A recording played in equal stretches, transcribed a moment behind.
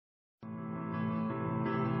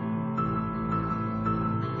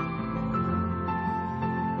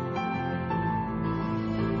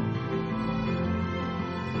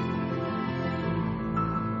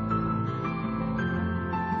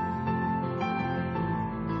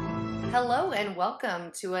Hello and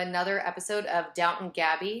welcome to another episode of Downton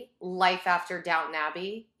Gabby, Life After Downton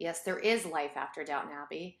Abbey. Yes, there is life after Downton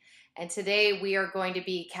Abbey. And today we are going to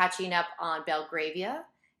be catching up on Belgravia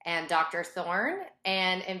and Dr. Thorne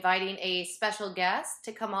and inviting a special guest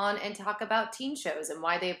to come on and talk about teen shows and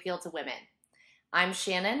why they appeal to women. I'm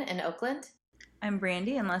Shannon in Oakland. I'm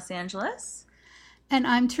Brandy in Los Angeles. And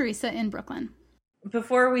I'm Teresa in Brooklyn.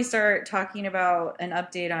 Before we start talking about an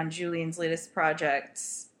update on Julian's latest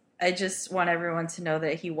projects, I just want everyone to know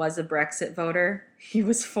that he was a Brexit voter. He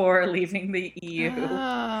was for leaving the EU.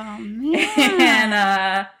 Oh, man.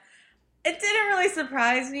 And it didn't really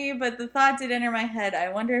surprise me, but the thought did enter my head,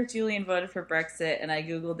 I wonder if Julian voted for Brexit, and I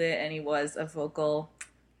Googled it, and he was a vocal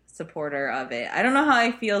supporter of it. I don't know how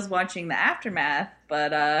he feels watching the aftermath,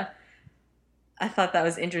 but I thought that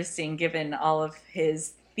was interesting given all of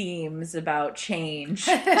his themes about change.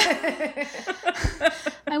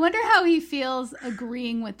 I wonder how he feels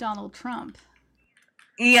agreeing with Donald Trump.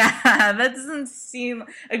 Yeah, that doesn't seem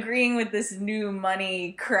agreeing with this new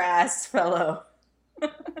money crass fellow.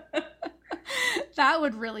 That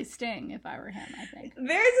would really sting if I were him, I think.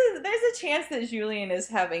 There's a chance that Julian is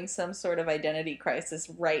having some sort of identity crisis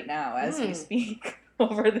right now as we speak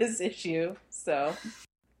over this issue. So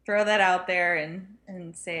throw that out there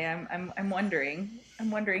and say I'm wondering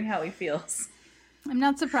how he feels. I'm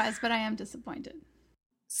not surprised, but I am disappointed.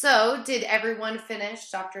 So, did everyone finish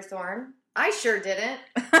Dr. Thorne? I sure didn't.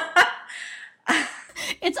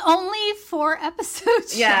 It's only 4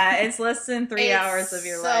 episodes. Yeah, it's less than 3 hours of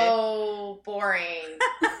your life. So boring.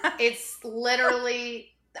 It's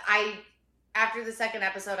literally, after the second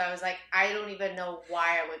episode, I was like, I don't even know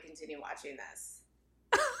why I would continue watching this.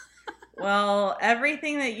 Well,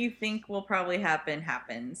 everything that you think will probably happen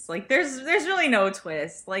happens. Like, there's really no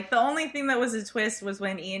twist. Like, the only thing that was a twist was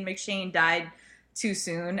when Ian McShane died too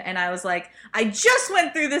soon, and I was like, I just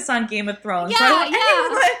went through this on Game of Thrones. Yeah,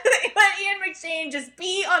 Let Ian McShane just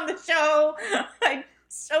be on the show. I'm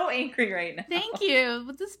so angry right now. Thank you.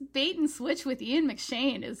 But this bait and switch with Ian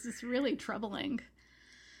McShane is just really troubling.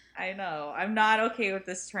 I know. I'm not okay with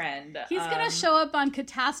this trend. He's going to show up on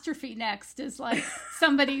Catastrophe next as like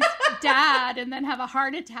somebody's dad and then have a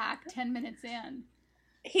heart attack 10 minutes in.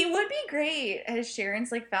 He would be great as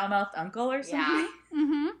Sharon's like foul-mouthed uncle or something. Yeah,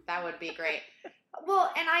 Mm-hmm. that would be great.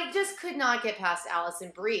 Well, and I just could not get past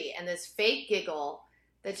Alison Brie and this fake giggle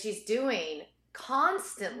that she's doing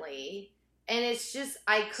constantly. And it's just,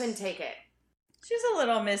 I couldn't take it. She's a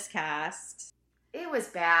little miscast. It was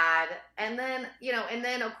bad. And then,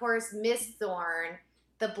 of course, Miss Thorne,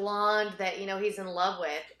 the blonde that, he's in love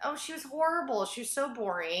with. Oh, she was horrible. She was so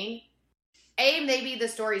boring. A, maybe the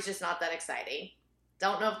story's just not that exciting.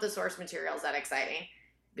 Don't know if the source material is that exciting.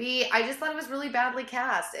 B, I just thought it was really badly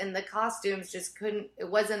cast, and the costumes just it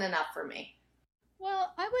wasn't enough for me.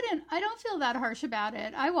 Well, I don't feel that harsh about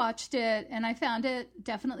it. I watched it and I found it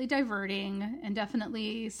definitely diverting and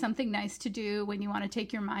definitely something nice to do when you want to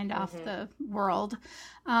take your mind off the world.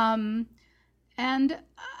 And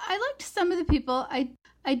I liked some of the people.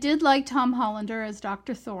 I did like Tom Hollander as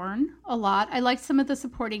Dr. Thorne a lot. I liked some of the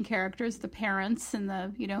supporting characters, the parents and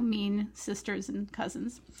the, mean sisters and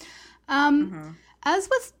cousins. As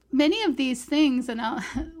with many of these things, and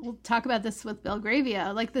we'll talk about this with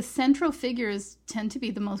Belgravia, like the central figures tend to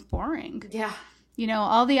be the most boring. Yeah.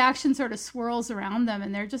 All the action sort of swirls around them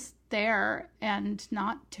and they're just there and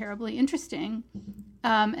not terribly interesting.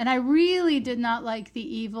 And I really did not like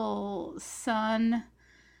the evil son,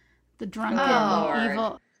 the drunken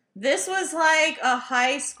evil. This was like a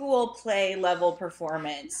high school play level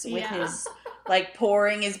performance with his like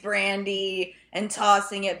pouring his brandy and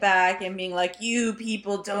tossing it back and being like, you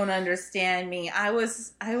people don't understand me. I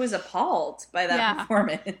was appalled by that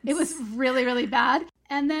performance. It was really, really bad.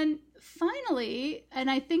 And then finally,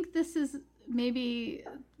 and I think this is maybe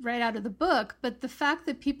right out of the book, but the fact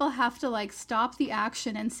that people have to like stop the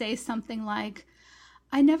action and say something like,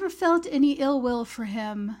 I never felt any ill will for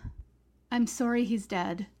him. I'm sorry he's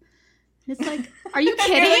dead. And it's like, are you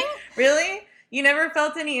kidding? Really? You never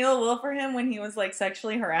felt any ill will for him when he was like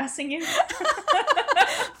sexually harassing you?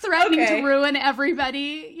 Threatening to ruin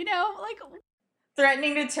everybody,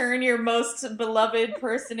 threatening to turn your most beloved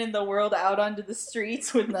person in the world out onto the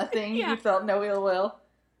streets with nothing. You felt no ill will.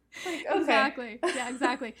 Like, okay. Exactly. Yeah,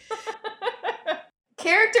 exactly.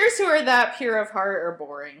 Characters who are that pure of heart are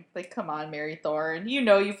boring. Like, come on, Mary Thorne.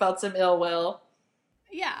 You felt some ill will.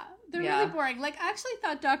 Yeah, they're really boring. Like, I actually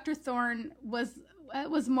thought Dr. Thorne was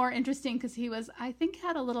more interesting because he was, I think,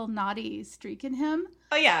 had a little naughty streak in him.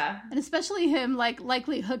 Oh, yeah. And especially him, like,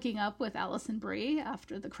 likely hooking up with Alison Brie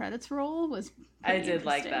after the credits roll was I did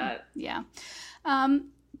like that. Yeah.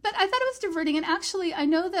 But I thought it was diverting. And actually, I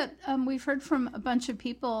know that we've heard from a bunch of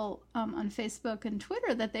people on Facebook and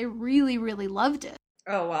Twitter that they really, really loved it.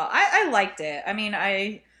 Oh, well, I liked it. I mean,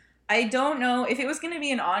 I don't know if it was going to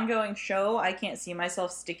be an ongoing show. I can't see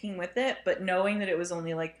myself sticking with it. But knowing that it was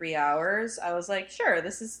only like 3 hours, I was like, sure,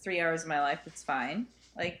 this is 3 hours of my life. It's fine.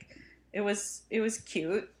 Like, it was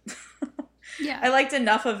cute. Yeah. I liked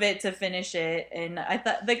enough of it to finish it. And I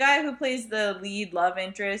thought the guy who plays the lead love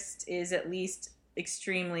interest is at least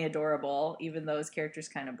extremely adorable, even though his character's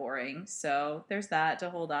kind of boring. So there's that to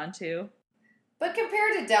hold on to. But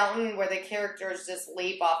compared to Downton, where the characters just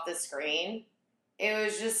leap off the screen, it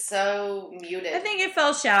was just so muted. I think it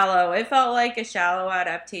felt shallow. It felt like a shallow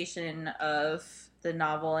adaptation of the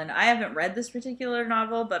novel. And I haven't read this particular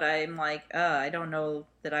novel, but I'm like, I don't know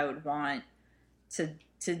that I would want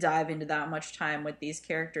to dive into that much time with these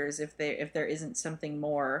characters if there isn't something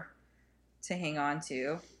more to hang on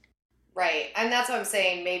to. Right. And that's what I'm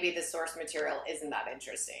saying. Maybe the source material isn't that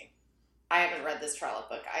interesting. I haven't read this Trollope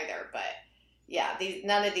book either, but yeah,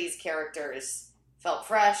 none of these characters felt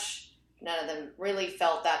fresh. None of them really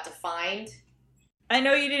felt that defined. I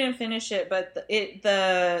know you didn't finish it, but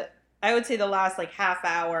I would say the last like half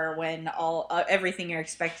hour when everything you're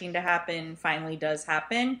expecting to happen finally does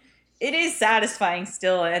happen, it is satisfying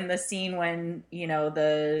still. And the scene when,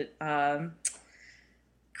 the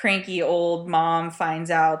cranky old mom finds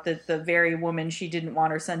out that the very woman she didn't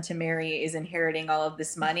want her son to marry is inheriting all of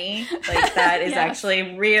this money. Like, that is Yes.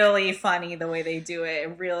 actually really funny the way they do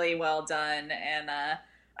it. Really well done. And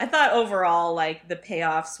I thought overall, like, the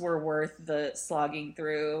payoffs were worth the slogging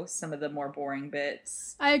through some of the more boring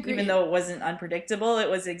bits. I agree. Even though it wasn't unpredictable, it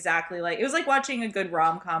was exactly like, it was like watching a good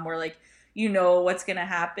rom-com where, like, you know what's going to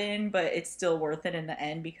happen, but it's still worth it in the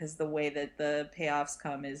end because the way that the payoffs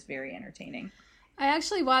come is very entertaining. I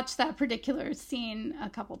actually watched that particular scene a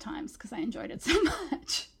couple times because I enjoyed it so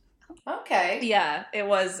much. Okay. Yeah, it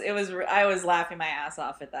was, I was laughing my ass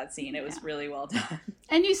off at that scene. It was really well done.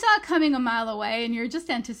 And you saw it coming a mile away and you're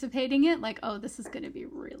just anticipating it like, oh, this is going to be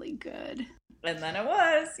really good. And then it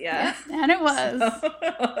was, yeah. And it was. So.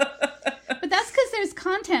 But that's because there's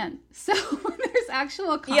content. So there's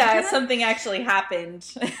actual content. Yeah, something actually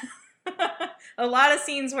happened. A lot of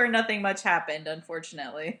scenes where nothing much happened,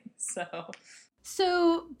 unfortunately.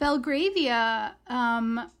 So Belgravia,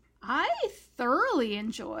 I thoroughly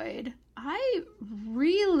enjoyed. I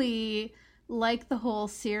really like the whole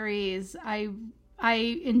series. I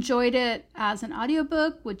enjoyed it as an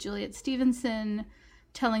audiobook with Juliet Stevenson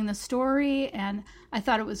telling the story, and I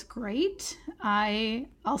thought it was great. I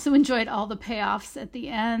also enjoyed all the payoffs at the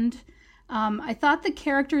end. I thought the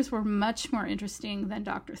characters were much more interesting than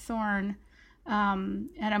Dr. Thorne. And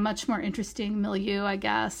a much more interesting milieu, I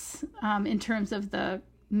guess, in terms of the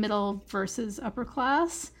middle versus upper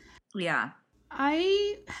class. yeah.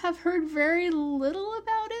 I have heard very little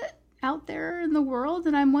about it out there in the world,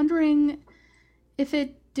 and I'm wondering if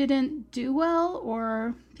it didn't do well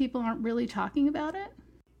or people aren't really talking about it.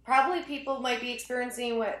 Probably people might be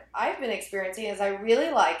experiencing what I've been experiencing is I really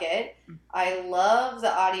like it. I love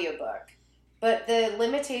the audiobook. But the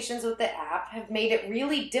limitations with the app have made it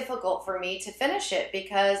really difficult for me to finish it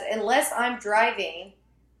because unless I'm driving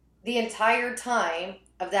the entire time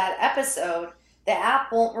of that episode, the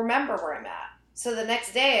app won't remember where I'm at. So the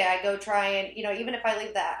next day I go try and, even if I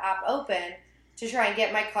leave the app open to try and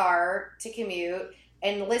get my car to commute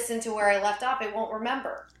and listen to where I left off, it won't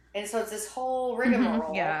remember. And so it's this whole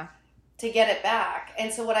rigmarole to get it back.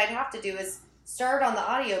 And so what I'd have to do is start on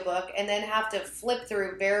the audiobook and then have to flip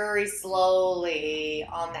through very slowly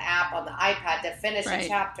on the app on the iPad to finish a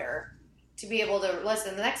chapter to be able to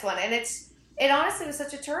listen to the next one. And it honestly was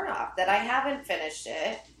such a turnoff that I haven't finished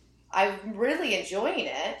it. I'm really enjoying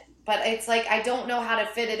it, but it's like I don't know how to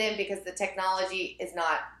fit it in because the technology is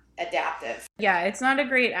not adaptive. Yeah, it's not a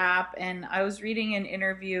great app. And I was reading an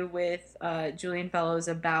interview with Julian Fellowes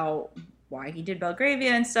about why he did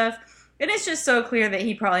Belgravia and stuff. And it's just so clear that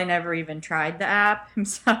he probably never even tried the app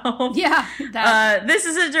himself. Yeah. This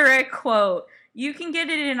is a direct quote. You can get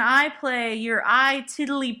it in iPlay, your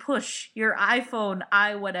iTiddly push, your iPhone,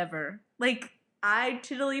 whatever. Like,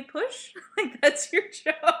 iTiddly push? Like, that's your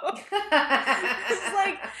joke. It's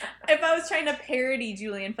like, if I was trying to parody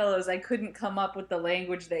Julian Fellowes, I couldn't come up with the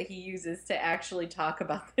language that he uses to actually talk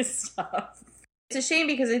about this stuff. It's a shame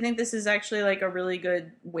because I think this is actually like a really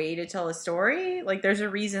good way to tell a story. Like, there's a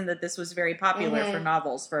reason that this was very popular for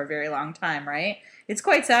novels for a very long time, right? It's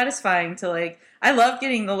quite satisfying to like, I love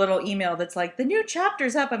getting the little email that's like, the new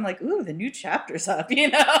chapter's up. I'm like, ooh, the new chapter's up, I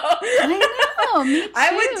know, me too.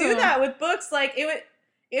 I would do that with books. Like,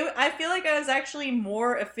 I feel like I was actually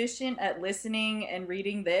more efficient at listening and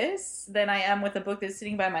reading this than I am with a book that's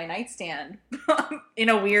sitting by my nightstand in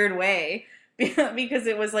a weird way because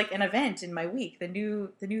it was like an event in my week, the new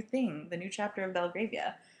chapter of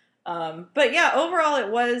Belgravia. But yeah, overall it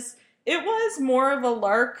was more of a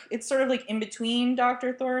lark. It's sort of like in between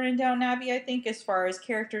Dr. Thorne and Downton Abbey, I think, as far as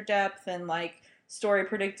character depth and like story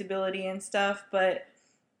predictability and stuff, but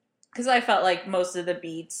because I felt like most of the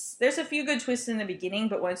beats, there's a few good twists in the beginning,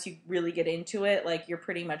 but once you really get into it, like you're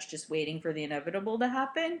pretty much just waiting for the inevitable to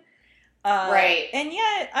happen. Right. And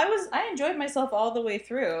yet, I enjoyed myself all the way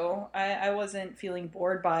through. I wasn't feeling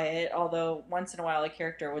bored by it, although once in a while a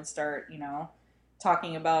character would start,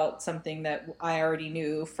 talking about something that I already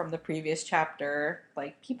knew from the previous chapter.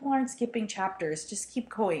 Like, people aren't skipping chapters, just keep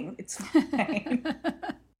going. It's fine.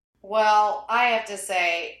 Well, I have to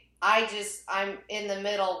say, I'm in the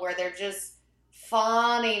middle where they're just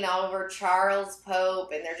fawning over Charles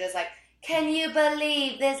Pope, and they're just like, can you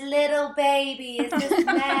believe this little baby is this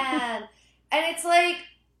man? And it's like,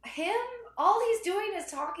 all he's doing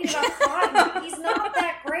is talking about crime. He's not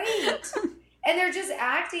that great. And they're just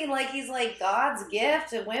acting like he's like God's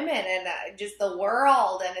gift to women and just the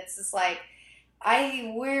world. And it's just like,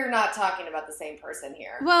 we're not talking about the same person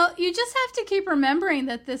here. Well, you just have to keep remembering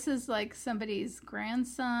that this is like somebody's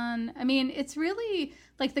grandson. I mean, it's really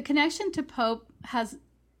like the connection to Pope has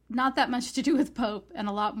not that much to do with Pope and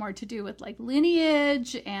a lot more to do with like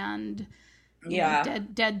lineage and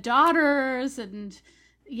dead daughters and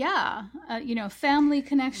family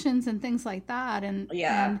connections and things like that.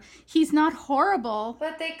 And he's not horrible.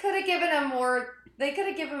 But they could have given him more. They could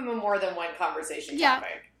have given him a more than one conversation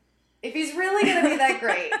topic. If he's really going to be that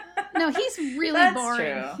great. No, he's really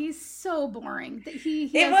boring. True. He's so boring.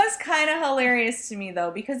 It was kind of hilarious to me, though,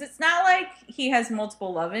 because it's not like he has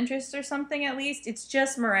multiple love interests or something, at least. It's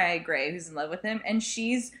just Mariah Gray who's in love with him, and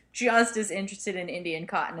she's just as interested in Indian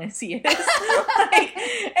cotton as he is.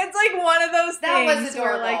 It's like one of those things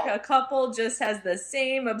where like a couple just has the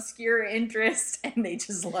same obscure interest, and they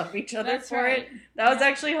just love each other for it. That was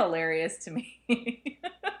actually hilarious to me.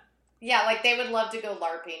 Yeah, like they would love to go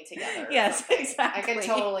LARPing together. Yes, exactly. I can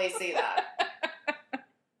totally see that.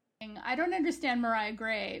 I don't understand Mariah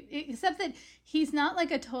Gray, except that he's not like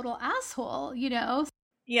a total asshole,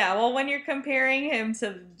 Yeah, well, when you're comparing him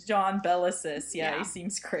to John Bellasis, he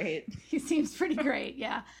seems great. He seems pretty great,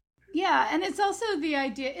 yeah. Yeah, and it's also the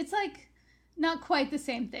idea, it's like not quite the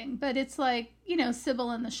same thing, but it's like, Sybil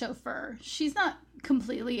and the chauffeur. She's not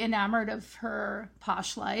completely enamored of her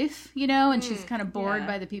posh life, and she's kind of bored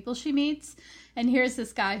by the people she meets. And here's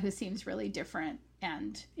this guy who seems really different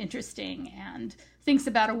and interesting and thinks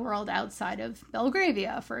about a world outside of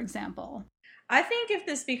Belgravia, for example. I think if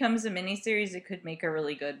this becomes a miniseries, it could make a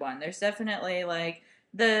really good one. There's definitely like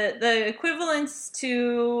the equivalents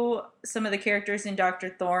to some of the characters in Dr.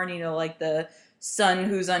 Thorne, like the son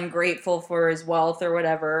who's ungrateful for his wealth or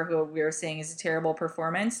whatever, who we were saying is a terrible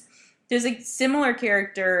performance. There's a similar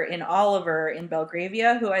character in Oliver in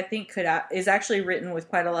Belgravia who I think is actually written with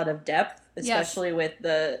quite a lot of depth, especially with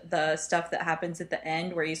the stuff that happens at the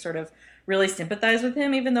end where you sort of really sympathize with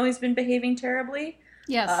him even though he's been behaving terribly.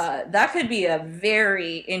 Yes. That could be a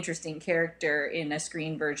very interesting character in a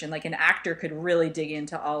screen version. Like an actor could really dig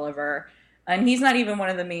into Oliver. And he's not even one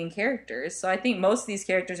of the main characters. So I think most of these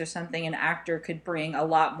characters are something an actor could bring a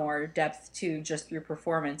lot more depth to just through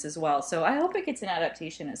performance as well. So I hope it gets an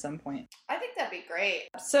adaptation at some point. I think that'd be great.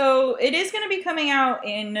 So it is going to be coming out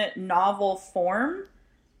in novel form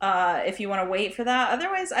if you want to wait for that.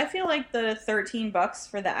 Otherwise, I feel like the $13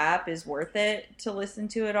 for the app is worth it to listen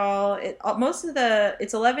to it all.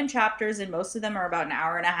 It's 11 chapters and most of them are about an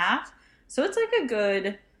hour and a half. So it's like a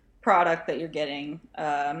good product that you're getting.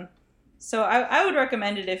 So I would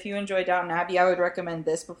recommend it if you enjoy Downton Abbey. I would recommend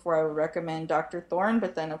this before I would recommend Dr. Thorne,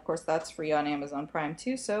 but then, of course, that's free on Amazon Prime,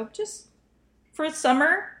 too. So just for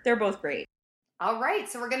summer, they're both great. All right,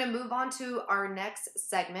 so we're going to move on to our next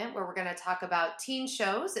segment where we're going to talk about teen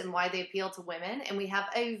shows and why they appeal to women. And we have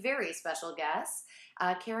a very special guest,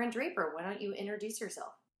 Karen Draper. Why don't you introduce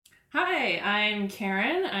yourself? Hi, I'm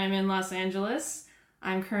Karen. I'm in Los Angeles.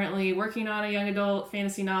 I'm currently working on a young adult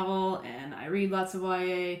fantasy novel, and I read lots of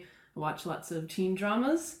YA. I watch lots of teen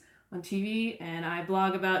dramas on TV, and I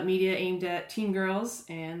blog about media aimed at teen girls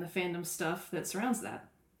and the fandom stuff that surrounds that.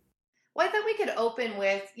 Well, I thought we could open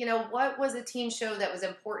with, what was a teen show that was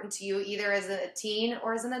important to you, either as a teen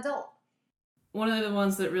or as an adult? One of the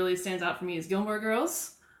ones that really stands out for me is Gilmore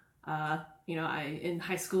Girls. I, in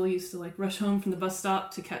high school, used to rush home from the bus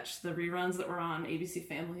stop to catch the reruns that were on ABC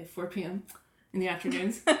Family at 4 p.m. in the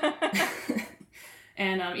afternoons.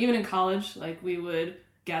 And even in college, we would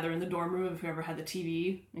gather in the dorm room if you ever had the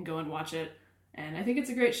TV and go and watch it. And I think it's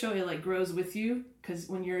a great show. It like grows with you, because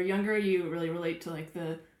when you're younger, you really relate to like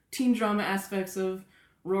the teen drama aspects of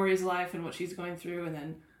Rory's life and what she's going through. And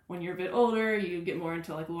then when you're a bit older, you get more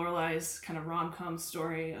into like Lorelai's kind of rom-com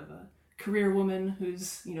story of a career woman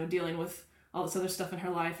who's, you know, dealing with all this other stuff in her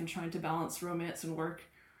life and trying to balance romance and work.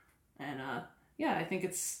 And yeah, I think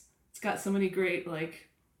it's got so many great, like,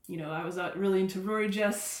 you know, I was really into Rory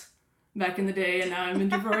Jess back in the day, and now I'm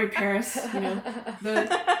into Rory Paris. You know,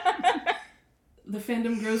 the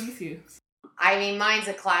fandom grows with you. I mean, mine's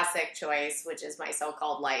a classic choice, which is My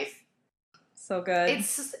So-Called Life. So good.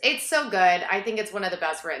 It's so good. I think it's one of the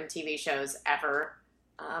best written TV shows ever.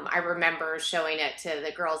 I remember showing it to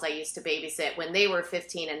the girls I used to babysit when they were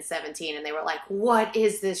 15 and 17, and they were like, "What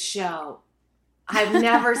is this show? I've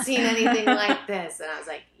never seen anything like this." And I was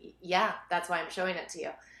like, "Yeah, that's why I'm showing it to you."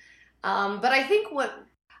 But I think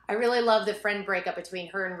I really love the friend breakup between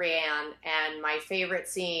her and Rayanne, and my favorite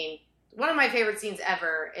scene, one of my favorite scenes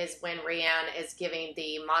ever, is when Rayanne is giving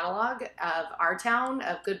the monologue of Our Town,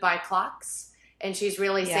 of Goodbye Clocks. And she's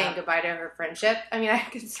really saying goodbye to her friendship. I mean, I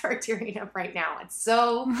can start tearing up right now. It's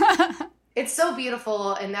so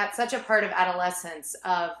beautiful, and that's such a part of adolescence,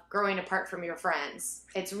 of growing apart from your friends.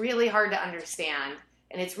 It's really hard to understand,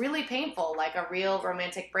 and it's really painful, like a real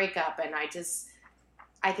romantic breakup. And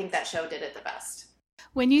I think that show did it the best.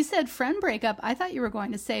 When you said friend breakup, I thought you were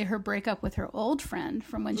going to say her breakup with her old friend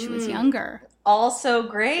from when she was younger. Also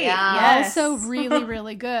great. Yeah. Yes. Also really,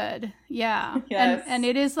 really good. Yeah. Yes. And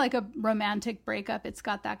it is like a romantic breakup. It's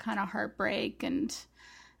got that kind of heartbreak, and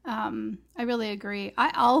I really agree.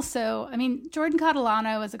 I mean, Jordan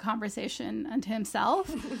Catalano is a conversation unto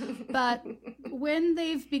himself, but when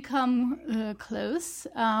they've become close,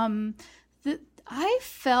 I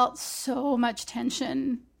felt so much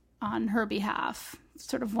tension on her behalf,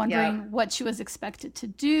 sort of wondering what she was expected to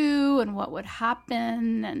do and what would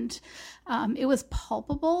happen. And it was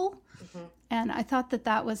palpable. Mm-hmm. And I thought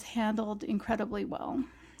that was handled incredibly well.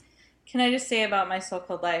 Can I just say about My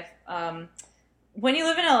So-Called Life? When you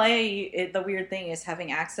live in LA, the weird thing is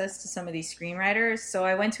having access to some of these screenwriters. So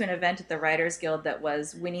I went to an event at the Writers Guild that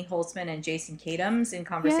was Winnie Holzman and Jason Katims in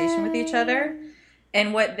conversation with each other.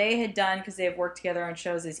 And what they had done, because they have worked together on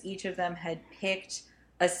shows, is each of them had picked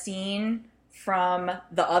a scene from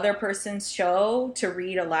the other person's show to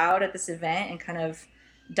read aloud at this event and kind of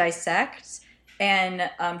dissect. And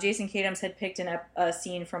Jason Katims had picked a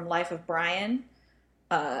scene from Life of Brian,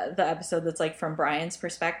 the episode that's like from Brian's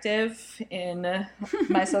perspective in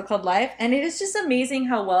My So-Called Life. And it is just amazing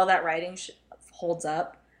how well that writing holds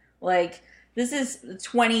up. Like, this is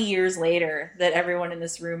 20 years later that everyone in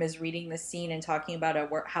this room is reading this scene and talking about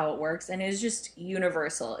how it works. And it is just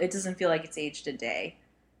universal. It doesn't feel like it's aged a day.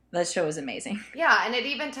 That show is amazing. Yeah, and it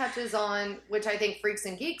even touches on, which I think Freaks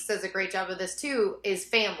and Geeks does a great job of this too, is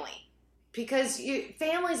family. Because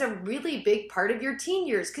family is a really big part of your teen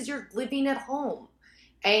years, because you're living at home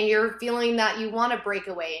and you're feeling that you want to break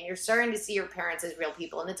away and you're starting to see your parents as real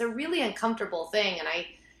people. And it's a really uncomfortable thing. And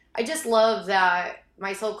I just love that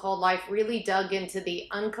My So-Called Life really dug into the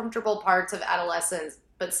uncomfortable parts of adolescence,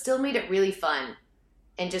 but still made it really fun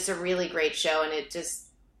and just a really great show. And it just,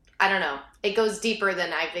 I don't know, it goes deeper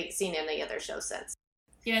than I've seen any other show since.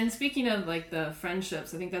 Yeah, and speaking of like the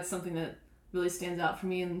friendships, I think that's something that really stands out for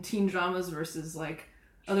me in teen dramas versus like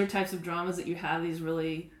other types of dramas, that you have these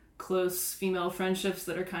really close female friendships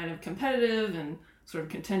that are kind of competitive and sort of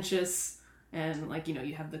contentious. And like, you know,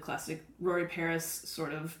 you have the classic Rory Paris,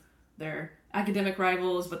 sort of, they're academic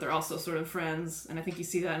rivals, but they're also sort of friends. And I think you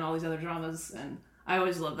see that in all these other dramas. And I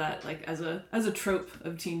always love that, like as a trope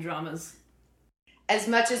of teen dramas. As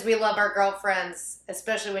much as we love our girlfriends,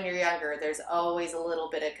 especially when you're younger, there's always a little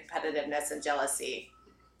bit of competitiveness and jealousy.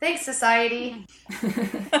 Thanks, society.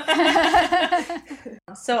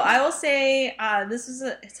 So I will say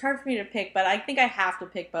it's hard for me to pick, but I think I have to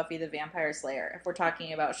pick Buffy the Vampire Slayer if we're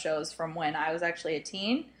talking about shows from when I was actually a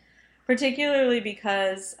teen, particularly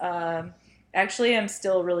because actually I'm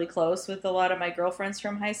still really close with a lot of my girlfriends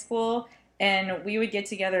from high school, and we would get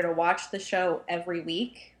together to watch the show every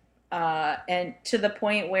week. And to the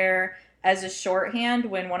point where, as a shorthand,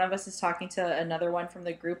 when one of us is talking to another one from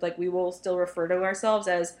the group, like, we will still refer to ourselves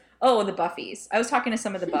as, oh, the Buffies. I was talking to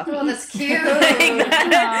some of the Buffies. Oh, that's cute.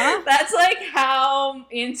 That's like how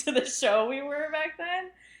into the show we were back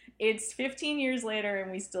then. It's 15 years later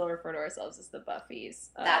and we still refer to ourselves as the Buffies.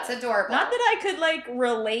 That's adorable. Not that I could like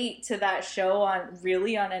relate to that show on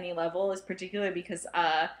any level, is particularly because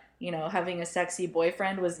having a sexy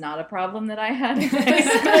boyfriend was not a problem that I had in high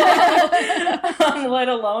school, let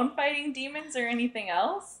alone fighting demons or anything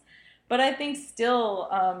else. But I think still,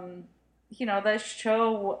 that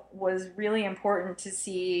show was really important to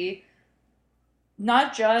see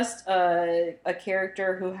not just a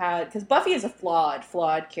character who had, because Buffy is a flawed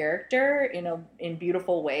character in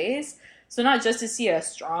beautiful ways. So not just to see a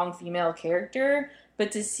strong female character,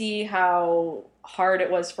 but to see how hard it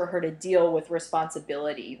was for her to deal with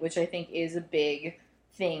responsibility, which I think is a big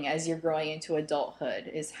thing as you're growing into adulthood,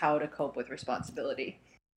 is how to cope with responsibility.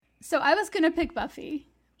 So I was going to pick Buffy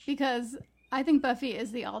because I think Buffy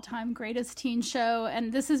is the all-time greatest teen show,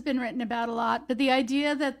 and this has been written about a lot, but the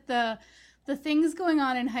idea that the things going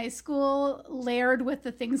on in high school layered with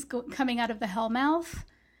the things coming out of the Hellmouth,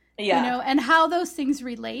 and how those things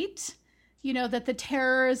relate, that the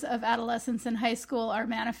terrors of adolescence and high school are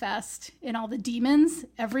manifest in all the demons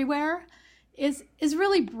everywhere is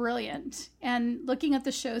really brilliant. And looking at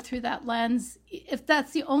the show through that lens, if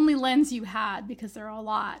that's the only lens you had, because there are a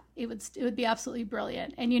lot, it would be absolutely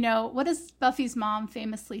brilliant. And what does Buffy's mom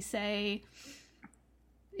famously say?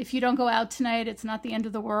 If you don't go out tonight, it's not the end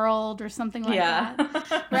of the world, or something like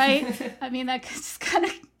that. Right? I mean, that just kind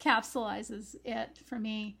of capsulizes it for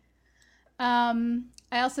me.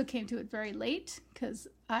 I also came to it very late because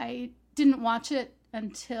I didn't watch it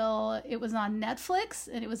until it was on Netflix,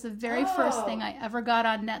 and it was the very first thing I ever got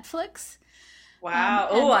on Netflix. Wow.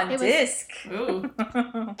 On disc. Ooh.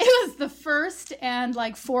 It was the first and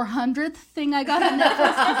 400th thing I got on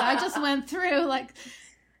Netflix, because I just went through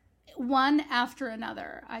one after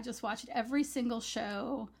another. I just watched every single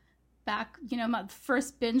show back, my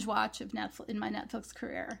first binge watch of Netflix in my Netflix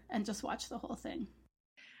career, and just watched the whole thing.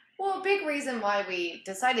 Well, a big reason why we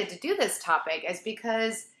decided to do this topic is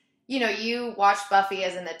because, you watched Buffy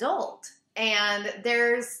as an adult, and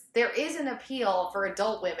there is an appeal for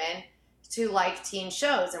adult women to like teen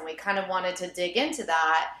shows, and we kind of wanted to dig into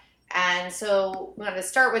that. And so we wanted to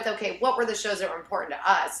start with, okay, what were the shows that were important to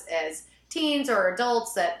us as teens or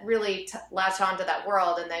adults that really latch onto that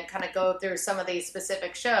world, and then kind of go through some of these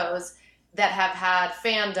specific shows that have had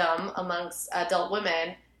fandom amongst adult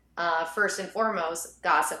women. First and foremost,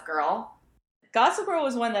 Gossip Girl. Gossip Girl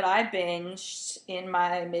was one that I binged in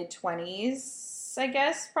my mid-20s, I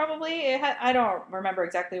guess, probably. I don't remember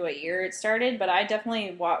exactly what year it started, but I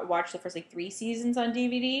definitely watched the first 3 seasons on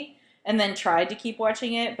DVD, and then tried to keep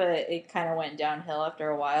watching it, but it kind of went downhill after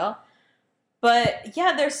a while. But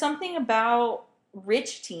yeah, there's something about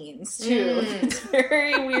rich teens too. It's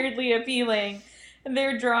very weirdly appealing. And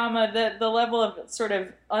their drama, the level of sort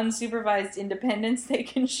of unsupervised independence they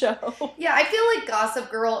can show. Yeah, I feel like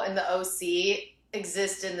Gossip Girl and the OC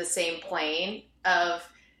exist in the same plane of,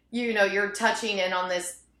 you're touching in on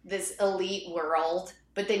this elite world,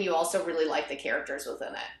 but then you also really like the characters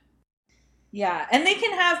within it. Yeah, and they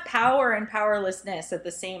can have power and powerlessness at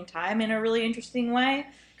the same time in a really interesting way.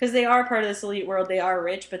 Because they are part of this elite world, they are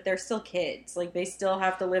rich, but they're still kids. They still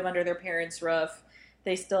have to live under their parents' roof.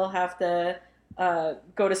 They still have to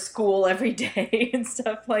go to school every day and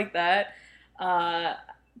stuff like that.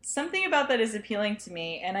 Something about that is appealing to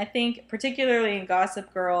me. And I think particularly in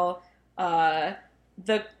Gossip Girl,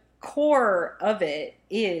 the core of it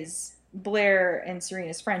is Blair and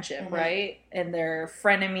Serena's friendship, right? And their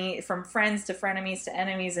frenemy, from friends to frenemies to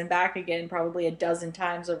enemies and back again probably a dozen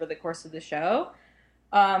times over the course of the show.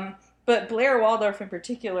 But Blair Waldorf in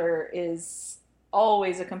particular is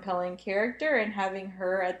always a compelling character, and having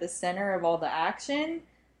her at the center of all the action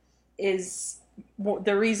is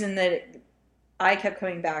the reason that I kept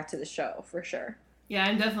coming back to the show, for sure. Yeah,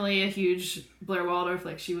 I'm definitely a huge Blair Waldorf.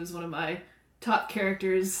 She was one of my top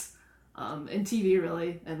characters in TV,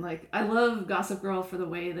 really. And I love Gossip Girl for the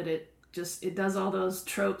way that it does all those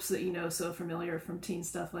tropes that so familiar from teen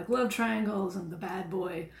stuff, like love triangles and the bad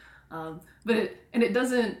boy. But it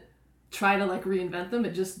doesn't try to reinvent them.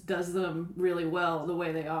 It just does them really well the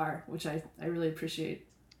way they are, which I really appreciate.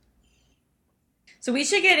 So we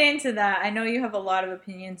should get into that. I know you have a lot of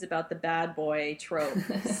opinions about the bad boy trope.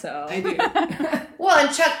 So I do. Well,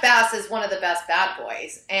 and Chuck Bass is one of the best bad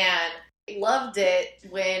boys, and I loved it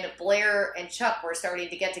when Blair and Chuck were starting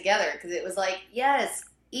to get together, because it was yes,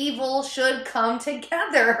 evil should come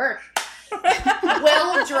together.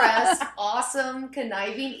 Well-dressed, awesome,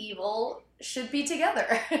 conniving evil should be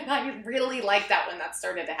together. I really liked that when that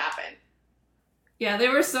started to happen. Yeah, they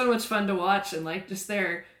were so much fun to watch, and just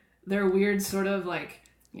their weird sort of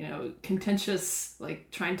contentious,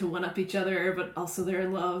 trying to one-up each other, but also they're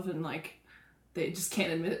in love, and they just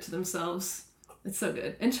can't admit it to themselves. It's so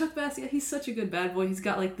good. And Chuck Bass, yeah, he's such a good bad boy. He's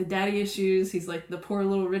got the daddy issues. He's the poor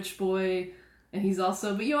little rich boy. And he's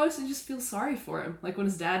also, but you also just feel sorry for him. When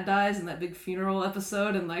his dad dies in that big funeral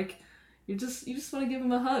episode, and you just want to give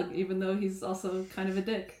him a hug, even though he's also kind of a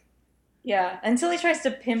dick. Yeah, until he tries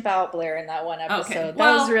to pimp out Blair in that one episode. Okay, That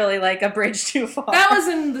well, was really like a bridge too far. That was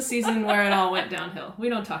in the season where it all went downhill. We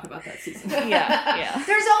don't talk about that season. Yeah.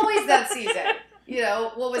 There's always that season. You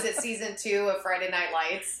know, what was it, season 2 of Friday Night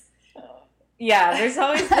Lights? Yeah, there's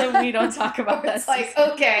always the we don't talk about that It's like,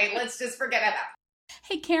 season. okay, let's just forget it.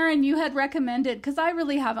 Hey, Karen, you had recommended, because I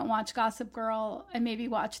really haven't watched Gossip Girl. I maybe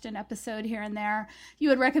watched an episode here and there. You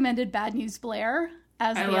had recommended Bad News Blair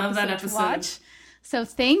as I the love that episode to episode. watch. So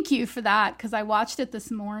thank you for that, because I watched it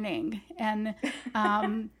this morning. And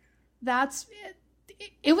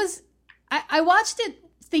it was, I watched it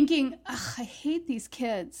thinking, ugh, I hate these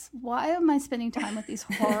kids. Why am I spending time with these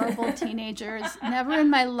horrible teenagers? Never in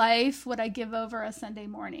my life would I give over a Sunday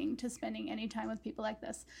morning to spending any time with people like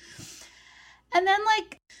this. And then,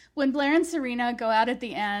 like, when Blair and Serena go out at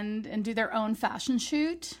the end and do their own fashion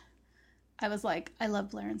shoot, I was like, I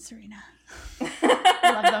love Blair and Serena.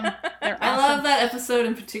 I love them. They're awesome. I love that episode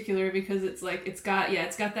in particular because it's like it's got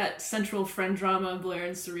that central friend drama of Blair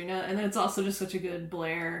and Serena, and then it's also just such a good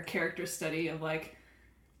Blair character study of like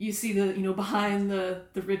you see the behind the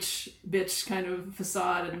rich bitch kind of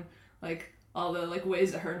facade and like all the like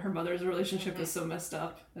ways that her and her mother's relationship is so messed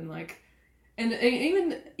up and like. And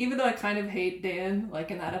even though I kind of hate Dan,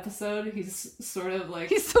 like in that episode, he's sort of like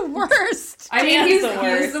He's the worst. I mean, Dan's he the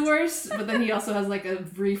is the worst, but then he also has like a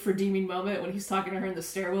brief redeeming moment when he's talking to her in the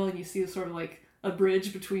stairwell, and you see sort of like a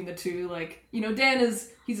bridge between the two. Like, Dan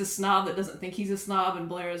he's a snob that doesn't think he's a snob, and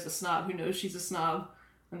Blair is a snob who knows she's a snob,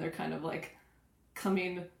 and they're kind of like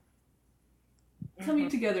coming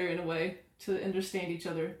together in a way to understand each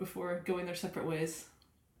other before going their separate ways.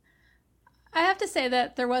 I have to say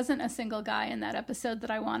that there wasn't a single guy in that episode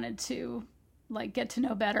that I wanted to like get to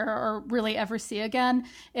know better or really ever see again.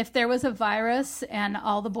 If there was a virus and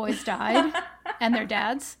all the boys died and their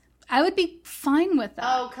dads, I would be fine with that.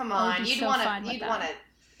 Oh, come on. You'd want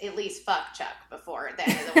to at least fuck Chuck before the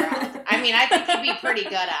end of the world. I mean, I think he'd be pretty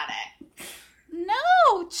good at it.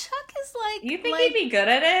 No, Chuck is like... You think he'd be good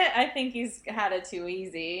at it? I think he's had it too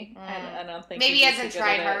easy. I don't think maybe he hasn't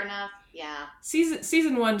tried hard it. enough. Yeah.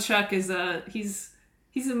 Season 1 Chuck is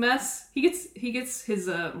he's a mess. He gets his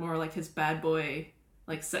more like his bad boy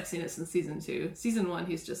like sexiness in season 2. Season 1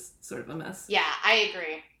 he's just sort of a mess. Yeah, I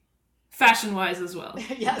agree. Fashion wise as well.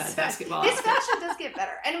 Yes. Basketball. His fashion does get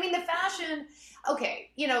better. And I mean the fashion, okay,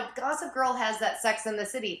 Gossip Girl has that Sex and the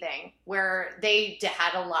City thing where they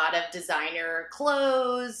had a lot of designer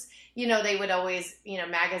clothes. They would always,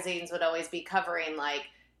 magazines would always be covering like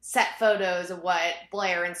set photos of what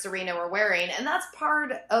Blair and Serena were wearing. And that's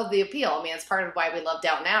part of the appeal. I mean, it's part of why we love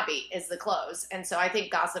Downton Abbey is the clothes. And so I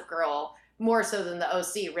think Gossip Girl, more so than the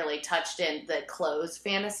OC, really touched in the clothes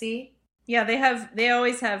fantasy. Yeah, they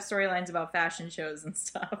always have storylines about fashion shows and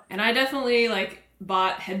stuff. And I definitely like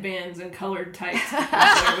bought headbands and colored tights because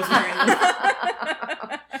Blair was wearing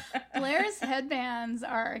them. Blair's headbands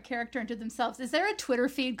are a character unto themselves. Is there a Twitter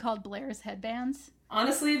feed called Blair's Headbands?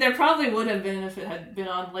 Honestly, there probably would have been if it had been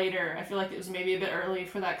on later. I feel like it was maybe a bit early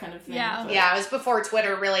for that kind of thing. Yeah. But... Yeah, it was before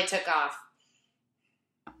Twitter really took off.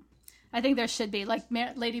 I think there should be, like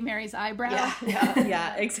Lady Mary's eyebrow. Yeah.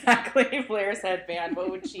 Yeah, exactly. Blair's headband. What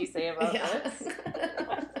would she say about this?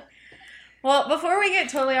 Well, before we get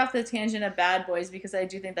totally off the tangent of Bad Boys, because I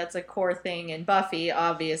do think that's a core thing in Buffy,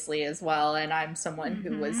 obviously, as well, and I'm someone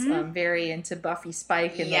who was very into Buffy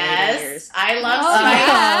Spike in the later years. I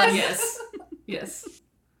love Spike. Yes.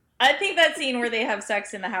 I think that scene where they have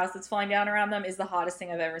sex in the house that's falling down around them is the hottest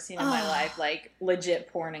thing I've ever seen in my life, like legit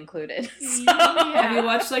porn included. So. Have you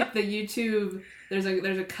watched like the YouTube? There's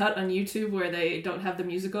a cut on YouTube where they don't have the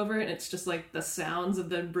music over it, and it's just like the sounds of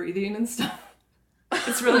them breathing and stuff.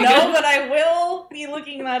 It's really good. No, but I will be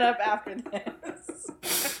looking that up after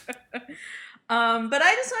this. But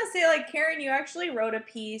I just want to say, like, Karen, you actually wrote a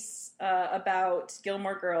piece about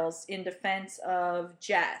Gilmore Girls in defense of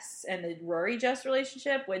Jess and the Rory-Jess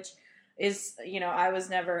relationship, which is, I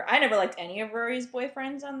never liked any of Rory's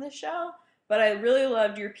boyfriends on this show, but I really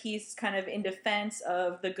loved your piece kind of in defense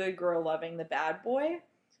of the good girl loving the bad boy.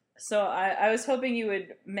 So I was hoping you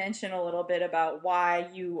would mention a little bit about why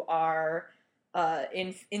you are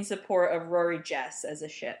in support of Rory-Jess as a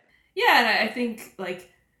ship. Yeah, and I think, like,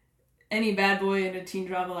 any bad boy in a teen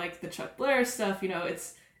drama like the Chuck Blair stuff,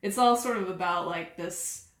 it's all sort of about, like,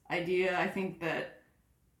 this idea, I think, that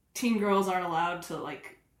teen girls aren't allowed to,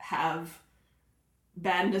 like, have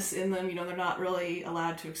badness in them. They're not really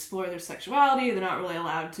allowed to explore their sexuality. They're not really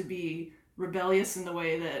allowed to be rebellious in the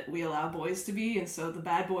way that we allow boys to be. And so the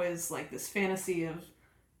bad boy is, like, this fantasy of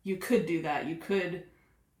you could do that. You could,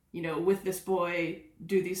 with this boy,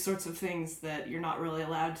 do these sorts of things that you're not really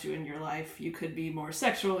allowed to in your life. You could be more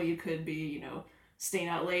sexual. You could be, staying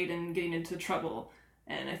out late and getting into trouble.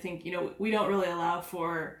 And I think, you know, we don't really allow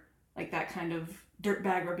for like that kind of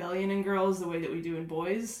dirtbag rebellion in girls the way that we do in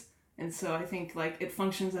boys. And so I think like it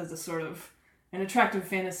functions as a sort of an attractive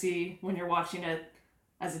fantasy when you're watching it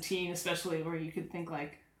as a teen, especially, where you could think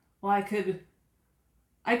like, well, I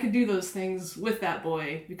could do those things with that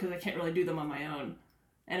boy because I can't really do them on my own.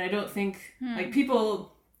 And I don't think like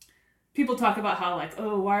people talk about how like,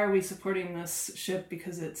 oh, why are we supporting this ship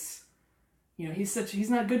because it's, you know, he's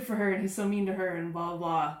not good for her and he's so mean to her and blah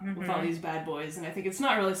blah blah with all these bad boys. And I think it's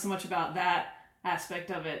not really so much about that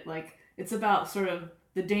aspect of it. Like it's about sort of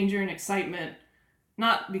the danger and excitement,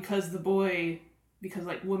 not because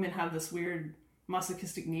like women have this weird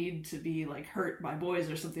masochistic need to be like hurt by boys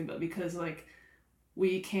or something, but because like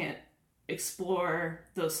we can't explore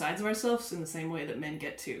those sides of ourselves in the same way that men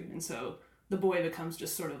get to. And so the boy becomes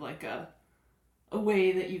just sort of like a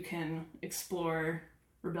way that you can explore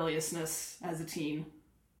rebelliousness as a teen.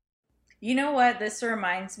 You know what? This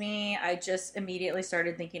reminds me, I just immediately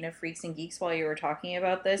started thinking of Freaks and Geeks while you were talking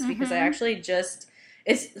about this, because I actually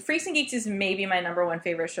Freaks and Geeks is maybe my number one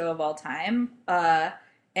favorite show of all time.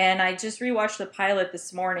 And I just rewatched the pilot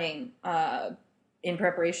this morning in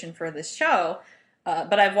preparation for this show.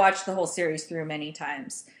 But I've watched the whole series through many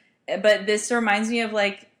times. But this reminds me of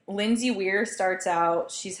like Lindsay Weir starts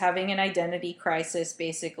out, she's having an identity crisis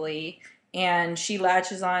basically, and she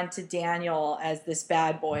latches on to Daniel as this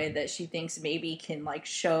bad boy that she thinks maybe can like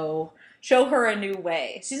show her a new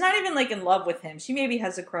way. She's not even like in love with him. She maybe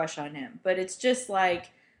has a crush on him, but it's just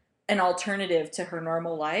like an alternative to her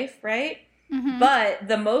normal life, right? Mm-hmm. But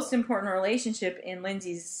the most important relationship in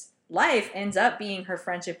Lindsay's life ends up being her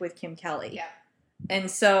friendship with Kim Kelly. Yeah. And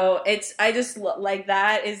so I just like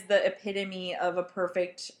that is the epitome of a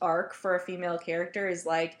perfect arc for a female character, is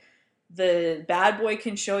like the bad boy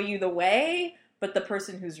can show you the way, but the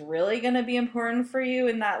person who's really going to be important for you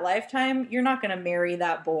in that lifetime, you're not going to marry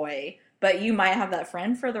that boy, but you might have that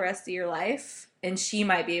friend for the rest of your life, and she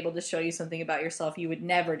might be able to show you something about yourself you would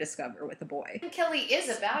never discover with a boy. Kim Kelly is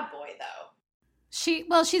a bad boy, though.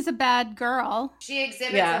 She's a bad girl. She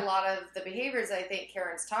exhibits a lot of the behaviors I think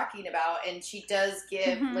Karen's talking about, and she does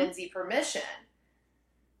give Lindsay permission.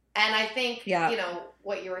 And I think, you know,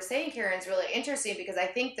 what you were saying, Karen, is really interesting, because I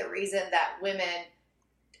think the reason that women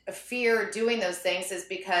fear doing those things is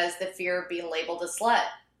because the fear of being labeled a slut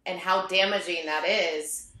and how damaging that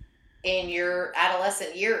is in your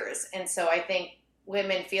adolescent years. And so I think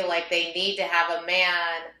women feel like they need to have a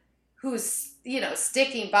man who's, you know,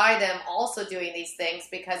 sticking by them also doing these things,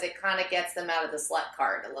 because it kind of gets them out of the slut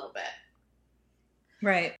card a little bit.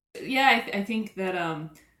 Right. Yeah, I think that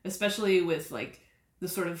especially with like the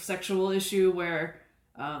sort of sexual issue where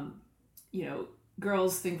you know,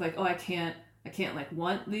 girls think like, oh, I can't like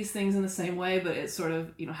want these things in the same way, but it's sort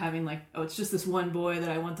of, you know, having like, oh, it's just this one boy that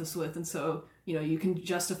I want this with, and so, you know, you can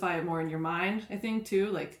justify it more in your mind, I think, too,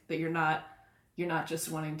 like that you're not just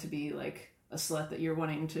wanting to be like a slut, that you're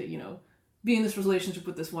wanting to, you know, be in this relationship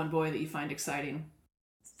with this one boy that you find exciting.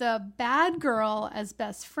 The bad girl as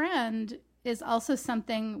best friend is also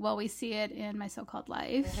something, well, we see it in My So-Called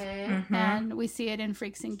Life, and we see it in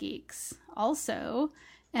Freaks and Geeks also.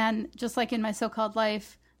 And just like in My So-Called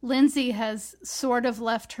Life, Lindsay has sort of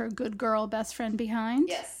left her good girl best friend behind.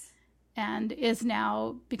 Yes. And is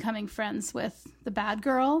now becoming friends with the bad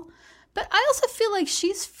girl. But I also feel like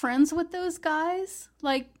she's friends with those guys.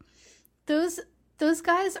 Like, those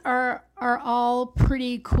guys are all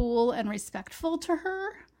pretty cool and respectful to her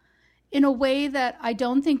in a way that I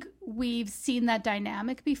don't think we've seen that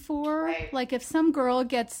dynamic before. Right. Like, if some girl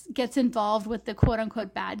gets involved with the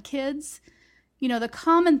quote-unquote bad kids, you know, the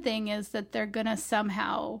common thing is that they're going to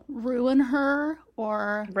somehow ruin her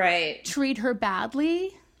or treat her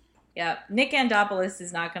badly. Yeah, Nick Andopoulos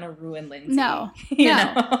is not going to ruin Lindsay. No, you no.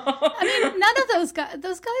 know? I mean, none of those guys.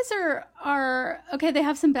 Those guys are okay. They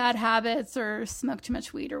have some bad habits or smoke too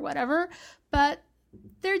much weed or whatever, but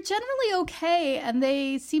they're generally okay, and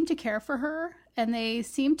they seem to care for her, and they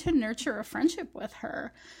seem to nurture a friendship with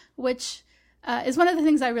her, which is one of the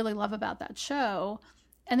things I really love about that show.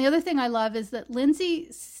 And the other thing I love is that Lindsay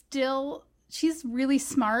she's really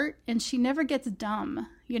smart, and she never gets dumb,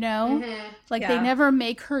 you know? Like, they never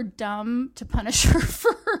make her dumb to punish her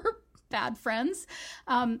for her bad friends.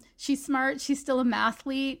 She's smart. She's still a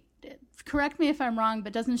mathlete. Correct me if I'm wrong,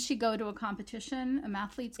 but doesn't she go to a competition, a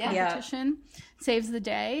mathletes competition, saves the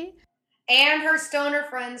day? And her stoner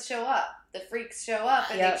friends show up. The freaks show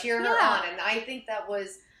up, and they cheer her on. And I think that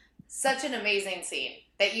was such an amazing scene,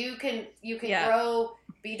 that you can grow,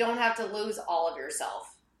 but you don't have to lose all of yourself.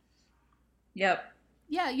 Yep.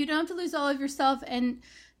 Yeah, you don't have to lose all of yourself, and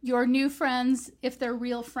your new friends, if they're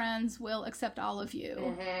real friends, will accept all of you.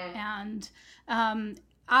 Mm-hmm. And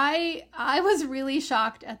I was really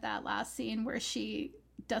shocked at that last scene where she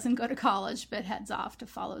doesn't go to college but heads off to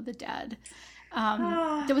follow the dead.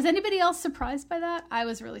 Was anybody else surprised by that? I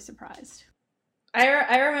was really surprised.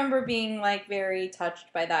 I remember being like very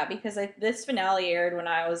touched by that because this finale aired when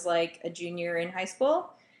I was like a junior in high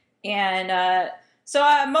school, and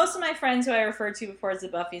so most of my friends who I referred to before as the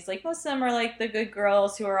Buffys, like most of them are like the good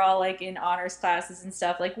girls who are all like in honors classes and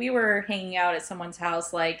stuff. Like we were hanging out at someone's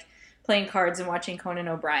house, like playing cards and watching Conan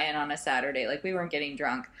O'Brien on a Saturday. Like we weren't getting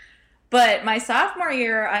drunk. But my sophomore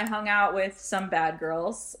year, I hung out with some bad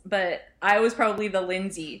girls, but I was probably the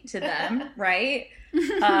Lindsay to them, right?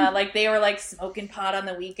 Like they were like smoking pot on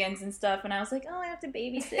the weekends and stuff, and I was like, oh, I have to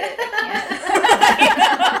babysit. I can't.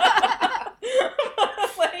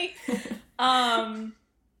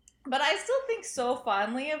 But I still think so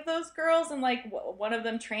fondly of those girls, and like one of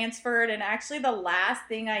them transferred, and actually the last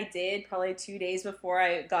thing I did probably 2 days before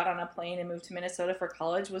I got on a plane and moved to Minnesota for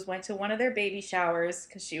college was went to one of their baby showers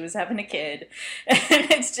because she was having a kid.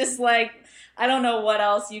 And it's just like, I don't know what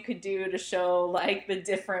else you could do to show like the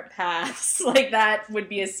different paths. Like that would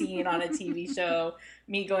be a scene on a TV show,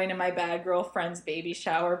 me going to my bad girlfriend's baby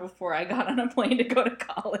shower before I got on a plane to go to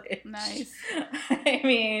college. Nice. I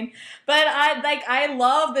mean, but I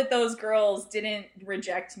love that those girls didn't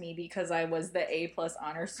reject me because I was the A+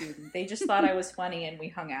 honor student. They just thought I was funny and we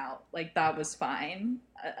hung out. Like that was fine.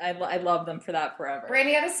 I love them for that forever.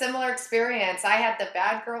 Brandy had a similar experience. I had the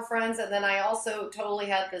bad girlfriends, and then I also totally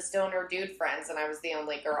had the stoner dude friends, and I was the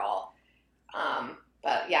only girl.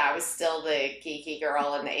 But yeah, I was still the geeky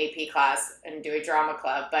girl in the AP class and doing drama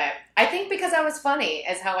club. But I think because I was funny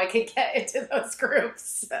is how I could get into those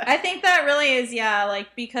groups. I think that really is, yeah,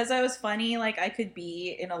 like because I was funny, like I could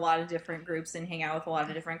be in a lot of different groups and hang out with a lot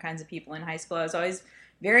of different kinds of people in high school. I was always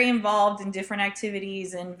very involved in different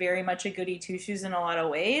activities and very much a goody two-shoes in a lot of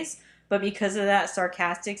ways. But because of that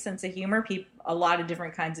sarcastic sense of humor, a lot of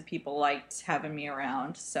different kinds of people liked having me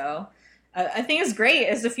around. So I think it was great.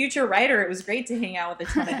 As a future writer, it was great to hang out with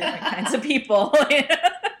a ton of different kinds of people.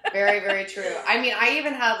 Very, very true. I mean, I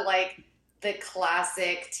even had like the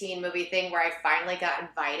classic teen movie thing where I finally got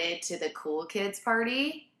invited to the cool kids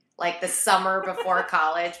party, like the summer before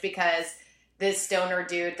college, because this stoner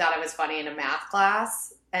dude thought I was funny in a math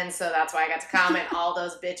class. And so that's why I got to come, and all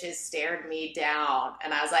those bitches stared me down.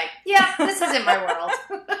 And I was like, yeah, this isn't my world.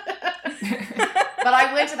 But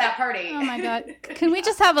I went to that party. Oh my God. Can we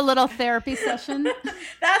just have a little therapy session?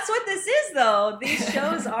 That's what this is, though. These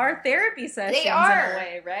shows are therapy sessions in a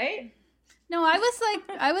way, right? No, I was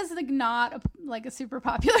not a super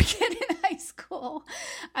popular kid in high school.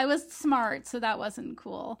 I was smart, so that wasn't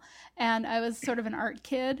cool. And I was sort of an art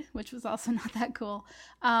kid, which was also not that cool.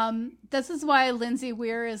 This is why Lindsay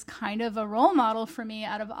Weir is kind of a role model for me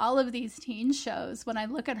out of all of these teen shows. When I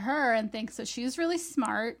look at her and think, so she's really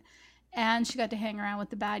smart, and she got to hang around with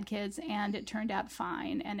the bad kids, and it turned out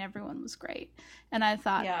fine, and everyone was great. And I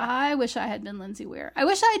thought, yeah. I wish I had been Lindsay Weir. I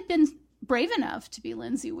wish I had been brave enough to be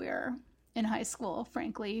Lindsay Weir in high school,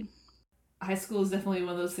 frankly. High school is definitely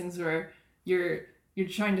one of those things where you're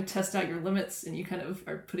trying to test out your limits, and you kind of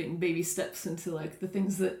are putting baby steps into like the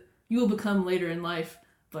things that you will become later in life,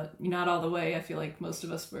 but not all the way. I feel like most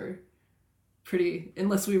of us were pretty,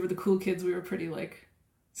 unless we were the cool kids, we were pretty like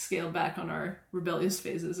scaled back on our rebellious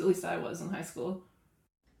phases. At least I was in high school.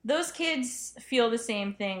 Those kids feel the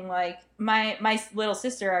same thing. Like my little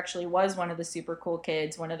sister actually was one of the super cool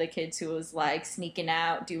kids, one of the kids who was like sneaking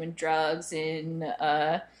out, doing drugs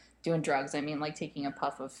I mean like taking a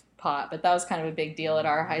puff of pot, but that was kind of a big deal at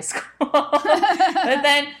our high school. But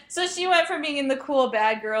then so she went from being in the cool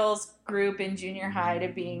bad girls group in junior high to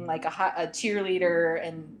being like a cheerleader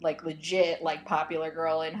and like legit like popular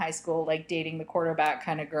girl in high school, like dating the quarterback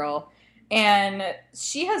kind of girl. And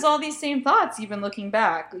she has all these same thoughts, even looking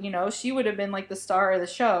back. You know, she would have been like the star of the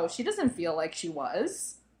show. She doesn't feel like she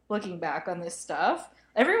was, looking back on this stuff.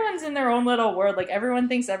 Everyone's in their own little world. Like, everyone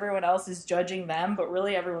thinks everyone else is judging them, but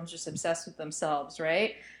really everyone's just obsessed with themselves,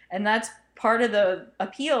 right? And that's part of the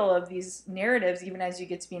appeal of these narratives, even as you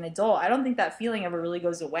get to be an adult. I don't think that feeling ever really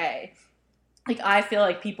goes away. Like, I feel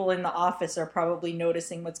like people in the office are probably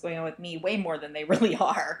noticing what's going on with me way more than they really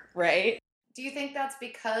are, right? Do you think that's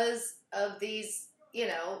because of these,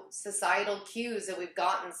 societal cues that we've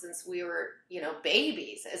gotten since we were,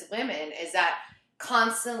 babies as women, is that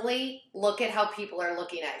constantly look at how people are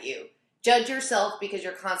looking at you. Judge yourself because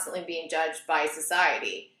you're constantly being judged by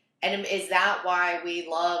society. And is that why we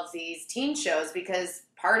love these teen shows? Because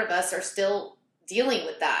part of us are still dealing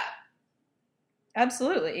with that.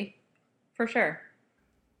 Absolutely. For sure.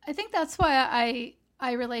 I think that's why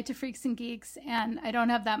I relate to Freaks and Geeks, and I don't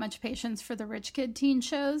have that much patience for the rich kid teen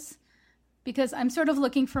shows because I'm sort of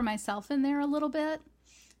looking for myself in there a little bit.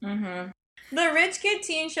 Mm-hmm. The rich kid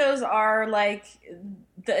teen shows are like,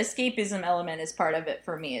 the escapism element is part of it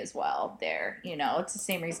for me as well there. You know, it's the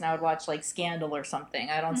same reason I would watch like Scandal or something.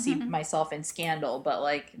 I don't see myself in Scandal, but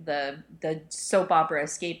like the soap opera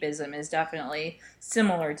escapism is definitely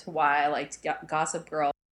similar to why I liked Gossip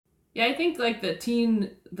Girl. Yeah, I think like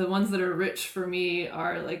the ones that are rich for me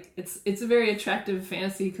are like, it's a very attractive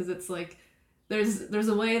fantasy because it's like, there's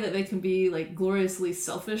a way that they can be like gloriously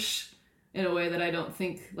selfish in a way that I don't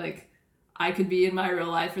think like I could be in my real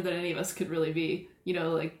life or that any of us could really be. You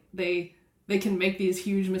know, like they can make these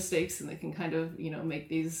huge mistakes and they can kind of, you know, make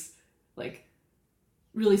these like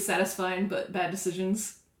really satisfying but bad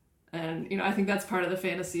decisions. And, you know, I think that's part of the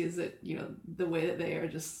fantasy is that, you know, the way that they are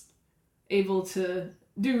just able to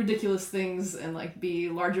do ridiculous things and like be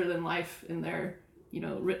larger than life in their, you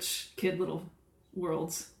know, rich kid little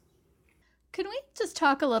worlds. Can we just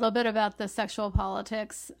talk a little bit about the sexual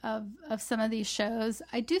politics of some of these shows?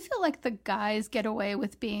 I do feel like the guys get away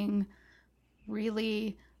with being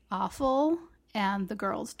really awful and the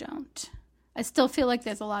girls don't. I still feel like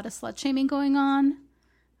there's a lot of slut shaming going on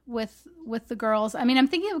with the girls. I mean, I'm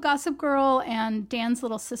thinking of Gossip Girl and Dan's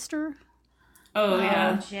little sister. Oh,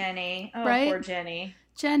 yeah. Jenny. Oh, right? Poor Jenny.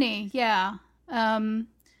 Jenny, yeah.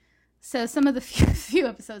 So some of the few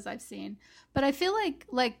episodes I've seen. But I feel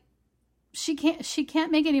like she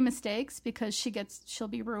can't make any mistakes because she'll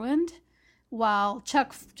be ruined, while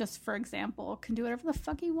Chuck, just for example, can do whatever the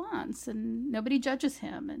fuck he wants and nobody judges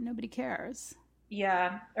him and nobody cares.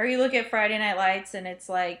 Yeah. Or you look at Friday Night Lights and it's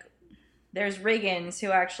like there's Riggins,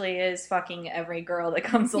 who actually is fucking every girl that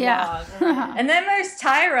comes along. And then there's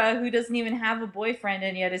Tyra, who doesn't even have a boyfriend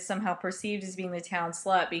and yet is somehow perceived as being the town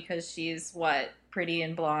slut because she's pretty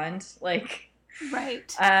and blonde. Like,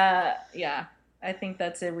 right. Yeah. I think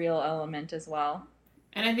that's a real element as well.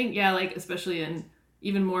 And I think, yeah, like, especially in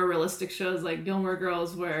even more realistic shows like Gilmore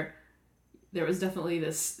Girls, where there was definitely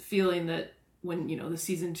this feeling that when, you know, the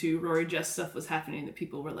season 2 Rory Jess stuff was happening, that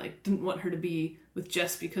people were like, didn't want her to be with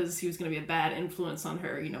Jess because he was going to be a bad influence on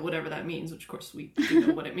her, you know, whatever that means, which of course we do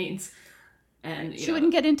know what it means. And she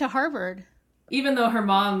wouldn't get into Harvard. Even though her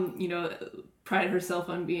mom, you know, prided herself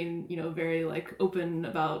on being, you know, very like open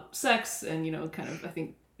about sex and, you know, kind of, I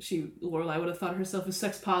think, Lorelai would have thought herself as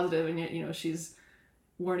sex positive, and yet, you know, she's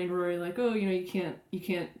warning Rory like, oh, you know, you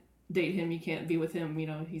can't date him, you can't be with him, you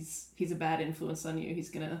know, he's a bad influence on you, he's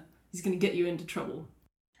gonna get you into trouble.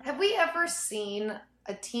 Have we ever seen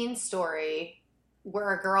a teen story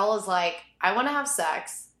where a girl is like, I want to have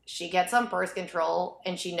sex, she gets on birth control,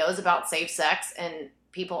 and she knows about safe sex, and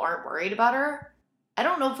people aren't worried about her? I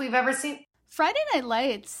don't know if we've ever seen... Friday Night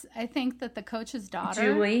Lights, I think that the coach's daughter.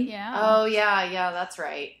 Julie? Yeah. Oh, yeah, that's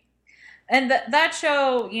right. And that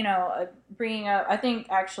show, you know, bringing up, I think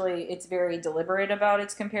actually it's very deliberate about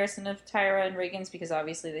its comparison of Tyra and Riggins, because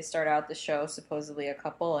obviously they start out the show supposedly a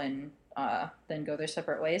couple and then go their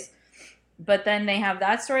separate ways. But then they have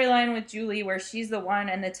that storyline with Julie where she's the one,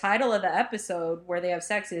 and the title of the episode where they have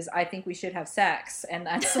sex is, I think we should have sex. And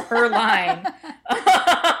that's her line.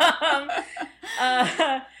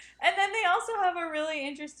 And then they also have a really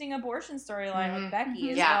interesting abortion storyline with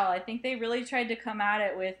Becky as well. I think they really tried to come at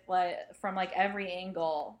it with from every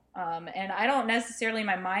angle. And I don't necessarily in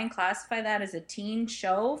my mind classify that as a teen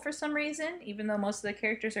show for some reason, even though most of the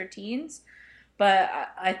characters are teens. But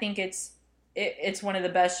I think it's one of the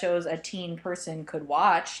best shows a teen person could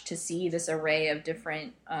watch, to see this array of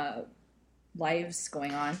different lives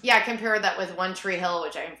going on. Yeah, compare that with One Tree Hill,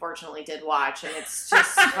 which I unfortunately did watch, and it's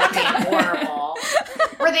just fucking horrible.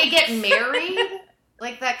 Where they get married,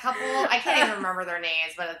 like that couple, I can't even remember their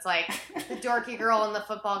names, but it's like the dorky girl and the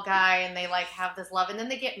football guy, and they like have this love, and then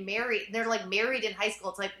they get married. They're like married in high school.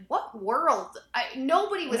 It's like, what world?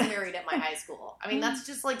 Nobody was married at my high school. I mean, that's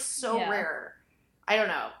just like so rare. I don't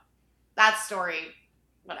know. That story,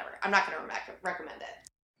 whatever. I'm not going to recommend it.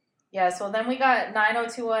 Yeah, so then we got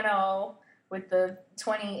 90210 with the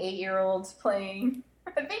 28-year-olds playing.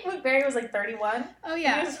 I think Luke Berry was like 31. Oh,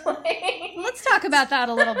 yeah. He was playing. Let's talk about that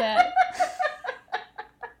a little bit.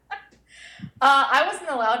 I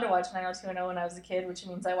wasn't allowed to watch 90210 when I was a kid, which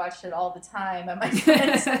means I watched it all the time at my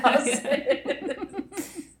friend's houses.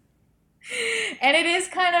 And it is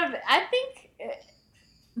kind of, I think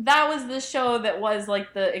that was the show that was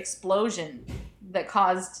like the explosion that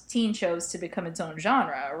caused teen shows to become its own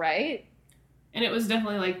genre, right? And it was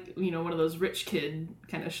definitely like, you know, one of those rich kid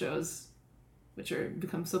kind of shows, which are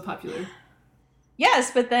become so popular.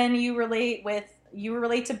 Yes, but then you relate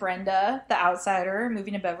to Brenda, the outsider,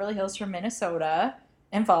 moving to Beverly Hills from Minnesota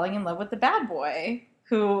and falling in love with the bad boy.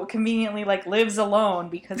 who conveniently like lives alone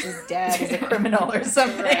because his dad is a criminal or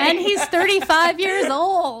something. And he's 35 years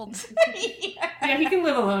old. Yeah, he can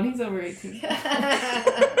live alone. He's over 18.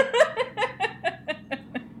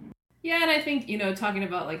 Yeah, and I think, talking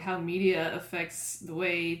about like how media affects the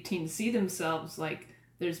way teens see themselves, like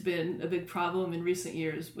there's been a big problem in recent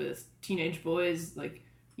years with teenage boys, like,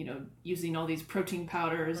 using all these protein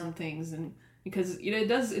powders and things, and because it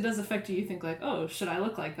does affect you. You think like, oh, should I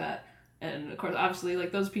look like that? And of course, obviously,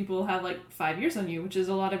 like those people have like 5 years on you, which is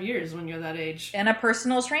a lot of years when you're that age. And a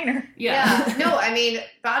personal trainer. Yeah. No, I mean,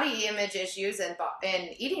 body image issues and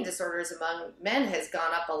eating disorders among men has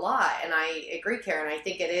gone up a lot. And I agree, Karen. I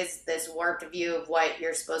think it is this warped view of what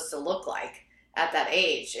you're supposed to look like at that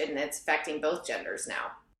age. And it's affecting both genders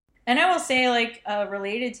now. And I will say, like,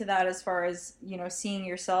 related to that, as far as, seeing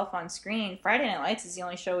yourself on screen, Friday Night Lights is the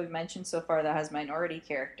only show we've mentioned so far that has minority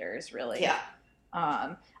characters, really. Yeah.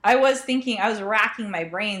 I was racking my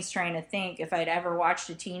brains trying to think if I'd ever watched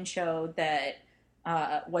a teen show that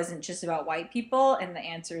wasn't just about white people, and the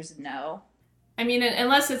answer is no. I mean,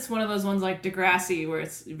 unless it's one of those ones like Degrassi, where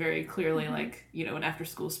it's very clearly like, an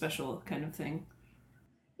after-school special kind of thing.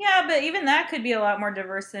 Yeah, but even that could be a lot more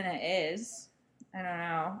diverse than it is. I don't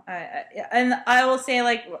know. And I will say,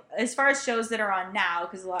 like, as far as shows that are on now,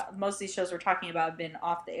 because most of these shows we're talking about have been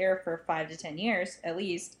off the air for 5 to 10 years, at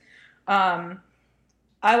least. I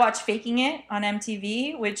watch Faking It on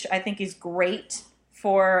MTV, which I think is great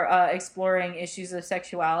for exploring issues of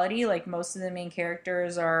sexuality. Like, most of the main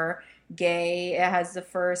characters are gay. It has the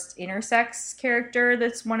first intersex character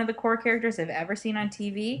that's one of the core characters I've ever seen on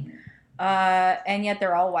TV. And yet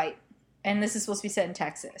they're all white. And this is supposed to be set in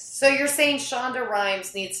Texas. So you're saying Shonda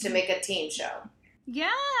Rhimes needs to make a teen show?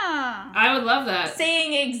 Yeah. I would love that.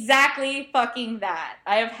 Saying exactly fucking that.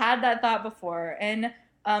 I have had that thought before. And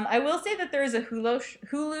I will say that there is a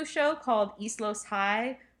Hulu show called East Los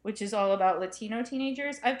High, which is all about Latino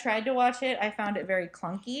teenagers. I've tried to watch it. I found it very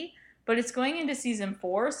clunky. But it's going into season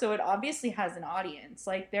 4, so it obviously has an audience.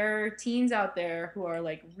 Like, there are teens out there who are,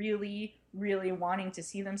 like, really, really wanting to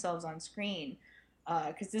see themselves on screen.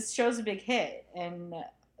 Because this show's a big hit,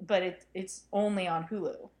 but it's only on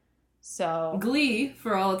Hulu. So Glee,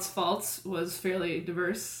 for all its faults, was fairly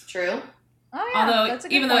diverse. True. Oh yeah, although that's a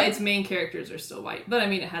good even point. though its main characters are still white, but I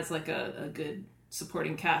mean it has like a good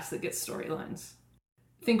supporting cast that gets storylines.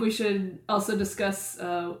 I think we should also discuss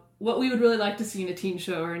what we would really like to see in a teen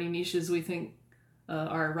show, or any niches we think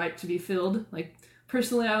are ripe to be filled. Like,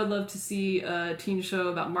 personally, I would love to see a teen show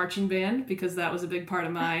about marching band, because that was a big part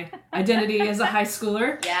of my identity as a high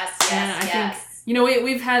schooler. Yes, And I think,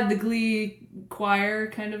 we've had the Glee choir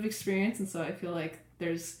kind of experience, and so I feel like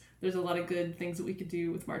there's a lot of good things that we could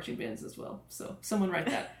do with marching bands as well. So someone write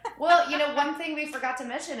that. Well, one thing we forgot to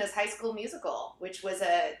mention is High School Musical, which was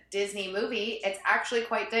a Disney movie. It's actually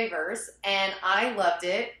quite diverse, and I loved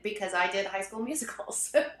it because I did High School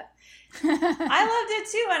Musicals. I loved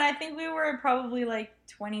it too, and I think we were probably like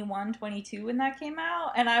 21, 22 when that came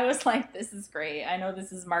out, and I was like, this is great. I know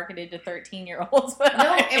this is marketed to 13-year-olds, but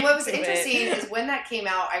no, and what was interesting is when that came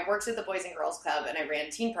out, I worked at the Boys and Girls Club, and I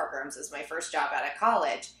ran teen programs as my first job out of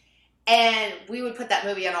college, and we would put that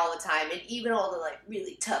movie on all the time, and even all the like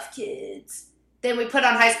really tough kids, then we put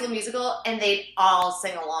on High School Musical, and they'd all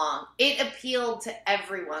sing along. It appealed to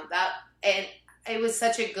everyone, and it was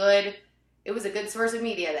it was a good source of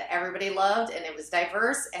media that everybody loved, and it was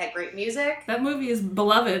diverse. It had great music. That movie is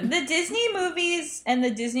beloved. The Disney movies and the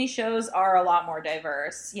Disney shows are a lot more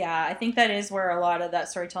diverse. Yeah, I think that is where a lot of that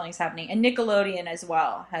storytelling is happening. And Nickelodeon as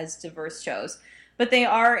well has diverse shows. But they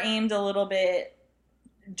are aimed a little bit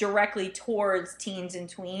directly towards teens and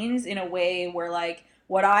tweens in a way where, like,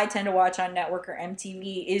 what I tend to watch on Network or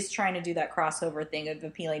MTV is trying to do that crossover thing of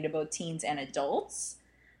appealing to both teens and adults.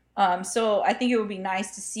 So I think it would be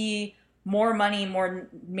nice to see more money, more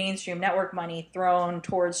mainstream network money thrown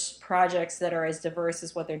towards projects that are as diverse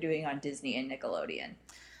as what they're doing on Disney and Nickelodeon.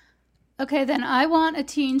 Okay, then I want a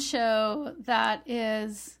teen show that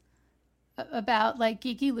is about like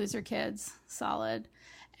geeky loser kids, solid.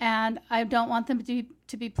 And I don't want them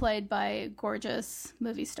to be played by gorgeous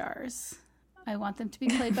movie stars. I want them to be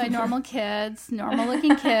played by normal kids, normal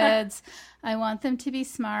looking kids. I want them to be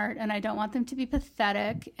smart, and I don't want them to be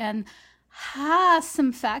pathetic. And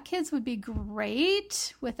some fat kids would be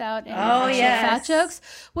great without any fat jokes,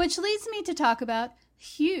 which leads me to talk about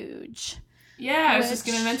Huge. Yeah, I was just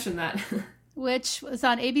going to mention that. Which was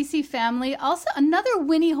on ABC Family. Also, another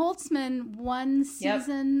Winnie Holtzman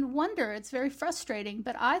one-season wonder. It's very frustrating,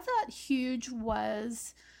 but I thought Huge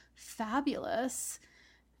was fabulous.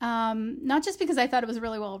 Not just because I thought it was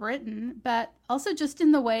really well written, but also just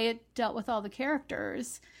in the way it dealt with all the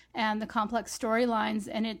characters and the complex storylines.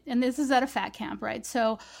 And this is at a fat camp, right?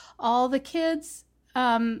 So all the kids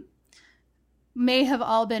may have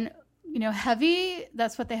all been, heavy.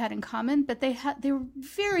 That's what they had in common, but they were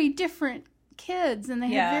very different kids, and they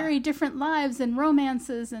had very different lives and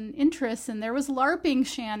romances and interests. And there was LARPing,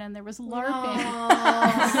 Shannon. There was LARPing.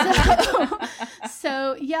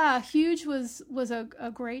 so yeah, Huge was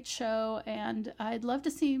a great show, and I'd love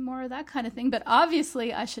to see more of that kind of thing. But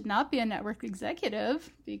obviously, I should not be a network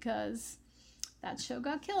executive because that show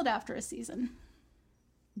got killed after a season.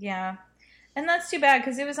 Yeah, and that's too bad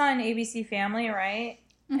because it was on ABC Family, right?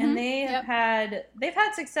 And they've had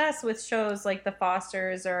success with shows like The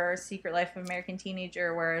Fosters or Secret Life of American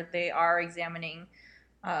Teenager, where they are examining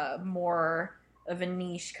more of a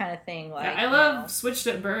niche kind of thing. Like I love Switched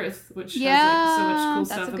at Birth, which has so much cool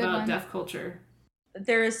stuff about deaf culture.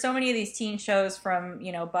 There's so many of these teen shows from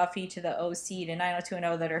Buffy to the OC to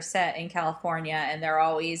 90210 that are set in California, and they're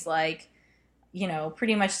always like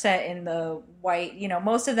pretty much set in the white,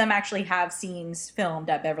 most of them actually have scenes filmed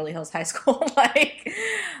at Beverly Hills High School.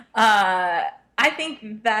 I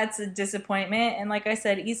think that's a disappointment. And like I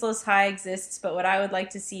said, Islas High exists, but what I would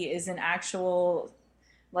like to see is an actual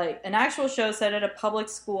show set at a public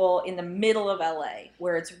school in the middle of LA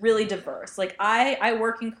where it's really diverse. Like I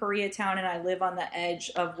work in Koreatown, and I live on the edge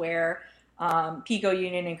of where Pico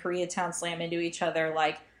Union and Koreatown slam into each other.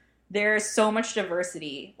 Like, there's so much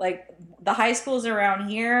diversity. Like, the high schools around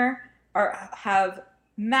here have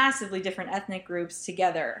massively different ethnic groups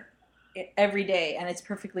together every day, and it's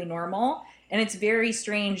perfectly normal. And it's very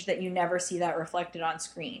strange that you never see that reflected on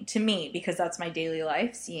screen, to me, because that's my daily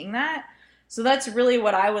life, seeing that. So that's really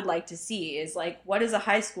what I would like to see, is like, what does a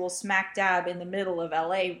high school smack dab in the middle of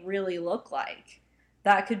LA really look like?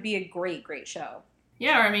 That could be a great, great show.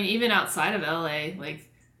 Yeah, or I mean, even outside of LA, like,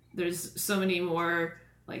 there's so many more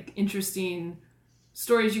like interesting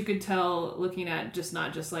stories you could tell looking at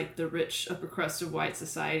not just like the rich upper crust of white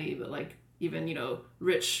society, but like even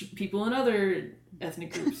rich people in other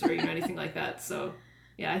ethnic groups or anything like that. So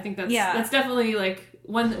yeah, I think that's definitely like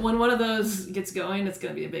when one of those gets going, it's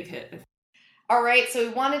going to be a big hit. All right, so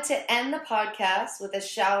we wanted to end the podcast with a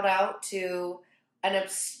shout out to an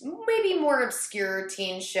maybe more obscure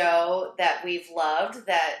teen show that we've loved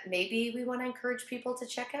that maybe we want to encourage people to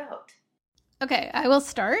check out. Okay, I will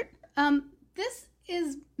start. This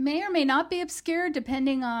may or may not be obscure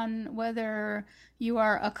depending on whether you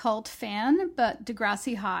are a cult fan, but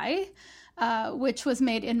Degrassi High, which was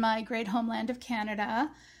made in my great homeland of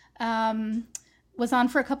Canada, was on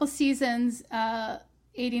for a couple seasons,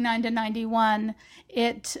 89 to 91.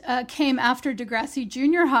 It came after Degrassi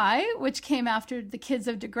Junior High, which came after the kids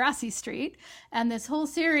of Degrassi Street. And this whole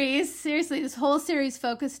series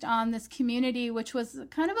focused on this community, which was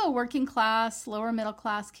kind of a working class, lower middle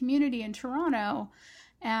class community in Toronto,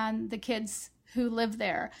 and the kids who lived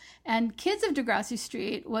there. And Kids of Degrassi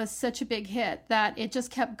Street was such a big hit that it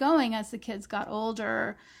just kept going as the kids got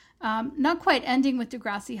older. Not quite ending with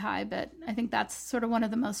Degrassi High, but I think that's sort of one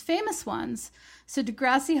of the most famous ones. So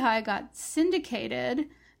Degrassi High got syndicated,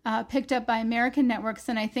 picked up by American networks,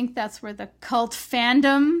 and I think that's where the cult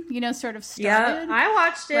fandom, sort of started. Yeah, I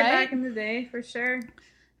watched it back in the day, for sure.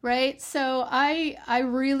 Right? So I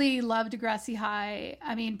really love Degrassi High.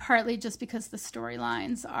 I mean, partly just because the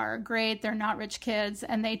storylines are great. They're not rich kids,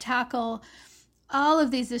 and they tackle all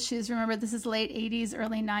of these issues. Remember, this is late 80s,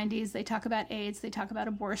 early 90s. They talk about AIDS. They talk about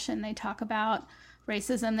abortion. They talk about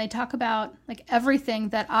racism. They talk about like everything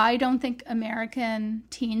that I don't think American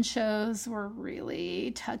teen shows were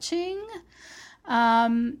really touching.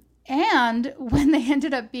 And when they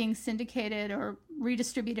ended up being syndicated or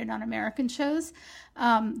redistributed on American shows,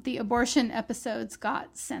 the abortion episodes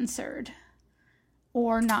got censored.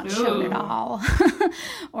 Or not shown at all.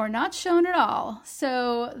 Or not shown at all.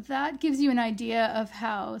 So that gives you an idea of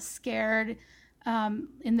how scared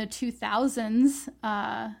in the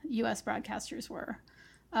 2000s U.S. broadcasters were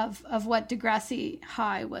of what Degrassi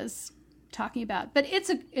High was talking about. But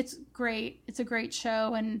it's great. It's a great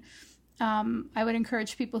show, and I would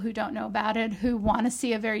encourage people who don't know about it, who want to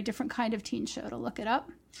see a very different kind of teen show, to look it up.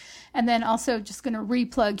 And then also just going to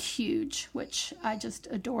replug Huge, which I just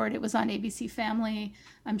adored. It was on ABC Family.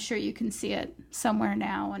 I'm sure you can see it somewhere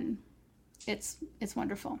now, and it's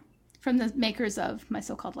wonderful. From the makers of My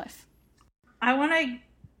So-Called Life. I want to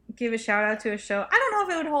give a shout out to a show. I don't know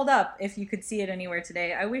if it would hold up if you could see it anywhere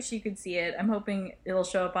today. I wish you could see it. I'm hoping it'll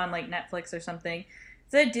show up on like Netflix or something.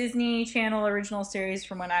 It's a Disney Channel original series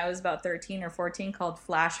from when I was about 13 or 14 called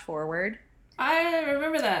Flash Forward. I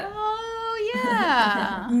remember that. Oh,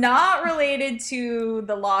 Yeah. Not related to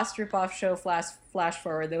the Lost ripoff show Flash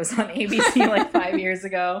Forward that was on ABC like 5 years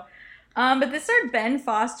ago. But this starred Ben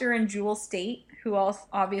Foster and Jewel Staite, who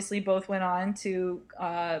obviously both went on to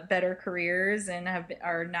better careers and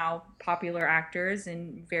are now popular actors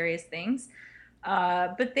in various things.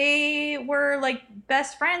 But they were like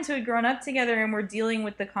best friends who had grown up together and were dealing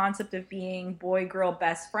with the concept of being boy-girl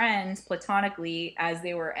best friends platonically as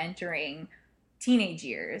they were entering teenage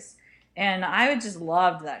years. And I just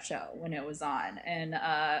loved that show when it was on, and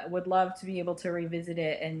would love to be able to revisit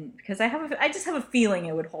it. And because I just have a feeling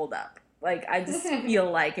it would hold up. Like, I just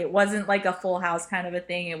feel like it wasn't like a Full House kind of a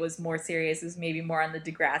thing. It was more serious. It was maybe more on the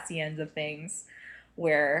Degrassi ends of things,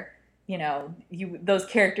 where, you know, those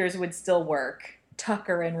characters would still work.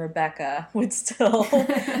 Tucker and Rebecca would still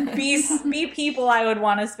be people I would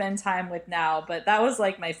want to spend time with now. But that was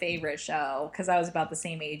like my favorite show because I was about the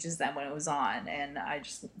same age as them when it was on, and I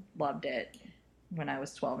just loved it when I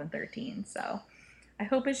was 12 and 13. So I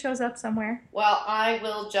hope it shows up somewhere. Well, I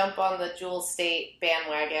will jump on the Jewel Staite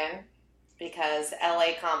bandwagon because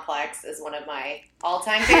LA Complex is one of my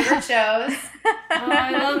all-time favorite shows. Oh, I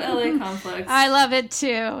love LA Complex. I love it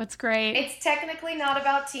too. It's great. It's technically not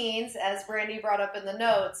about teens, as Brandy brought up in the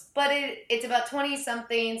notes, but it's about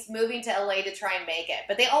 20-somethings moving to LA to try and make it.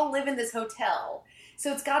 But they all live in this hotel.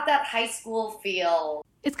 So it's got that high school feel.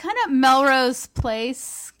 It's kind of Melrose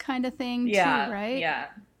Place kind of thing too, right? Yeah.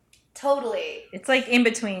 Totally. It's like in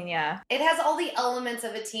between, yeah. It has all the elements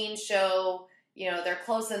of a teen show. You know, they're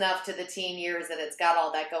close enough to the teen years that it's got all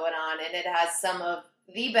that going on, and it has some of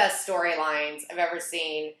the best storylines I've ever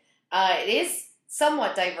seen. It is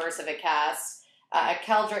somewhat diverse of a cast.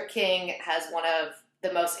 Keldrick King has one of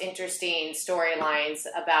the most interesting storylines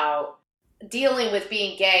about dealing with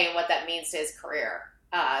being gay and what that means to his career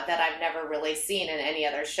that I've never really seen in any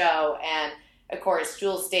other show. And, of course,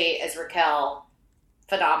 Jewel Staite as Raquel,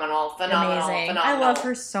 phenomenal. Amazing. I love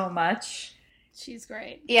her so much. She's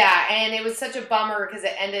great. Yeah, and it was such a bummer because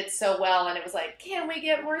it ended so well, and it was like, can we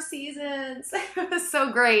get more seasons? It was so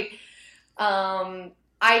great. Anytime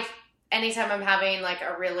I'm having like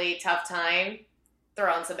a really tough time,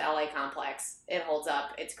 throw on some LA Complex. It holds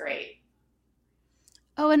up. It's great.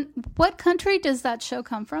 Oh, and what country does that show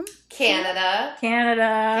come from? Canada.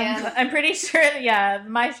 I'm pretty sure, yeah,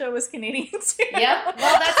 my show was Canadian too. Yep.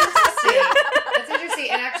 Well, that's interesting. That's interesting.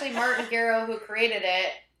 And actually, Martin Garrow, who created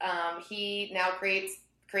it, he now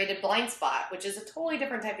created Blind Spot, which is a totally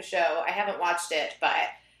different type of show. I haven't watched it, but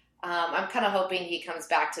I'm kind of hoping he comes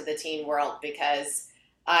back to the teen world because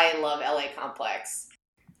I love LA Complex.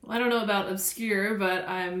 Well, I don't know about obscure, but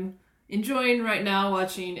I'm enjoying right now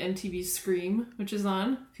watching MTV's Scream, which is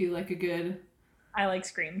on. If you like a good... I like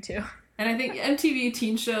Scream too. And I think MTV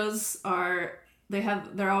teen shows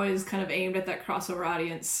they're always kind of aimed at that crossover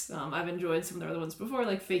audience. I've enjoyed some of the other ones before,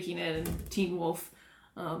 like Faking It and Teen Wolf.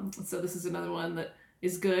 So this is another one that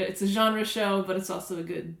is good. It's a genre show, but it's also a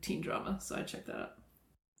good teen drama. So I checked that out.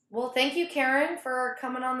 Well, thank you, Karen, for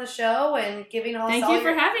coming on the show and giving us Thank you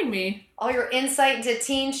for having me. All your insight into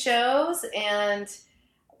teen shows, and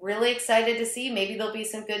really excited to see maybe there'll be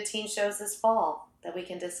some good teen shows this fall that we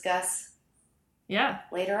can discuss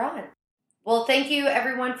later on. Well, thank you,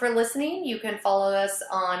 everyone, for listening. You can follow us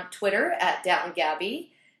on Twitter at Downton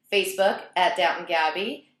Gabby, Facebook at Downton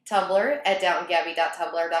Gabby, Tumblr at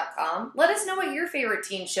downtongabby.tumblr.com. Let us know what your favorite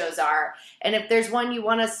teen shows are. And if there's one you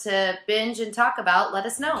want us to binge and talk about, let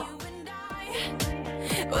us know. You and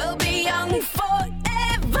I will be young for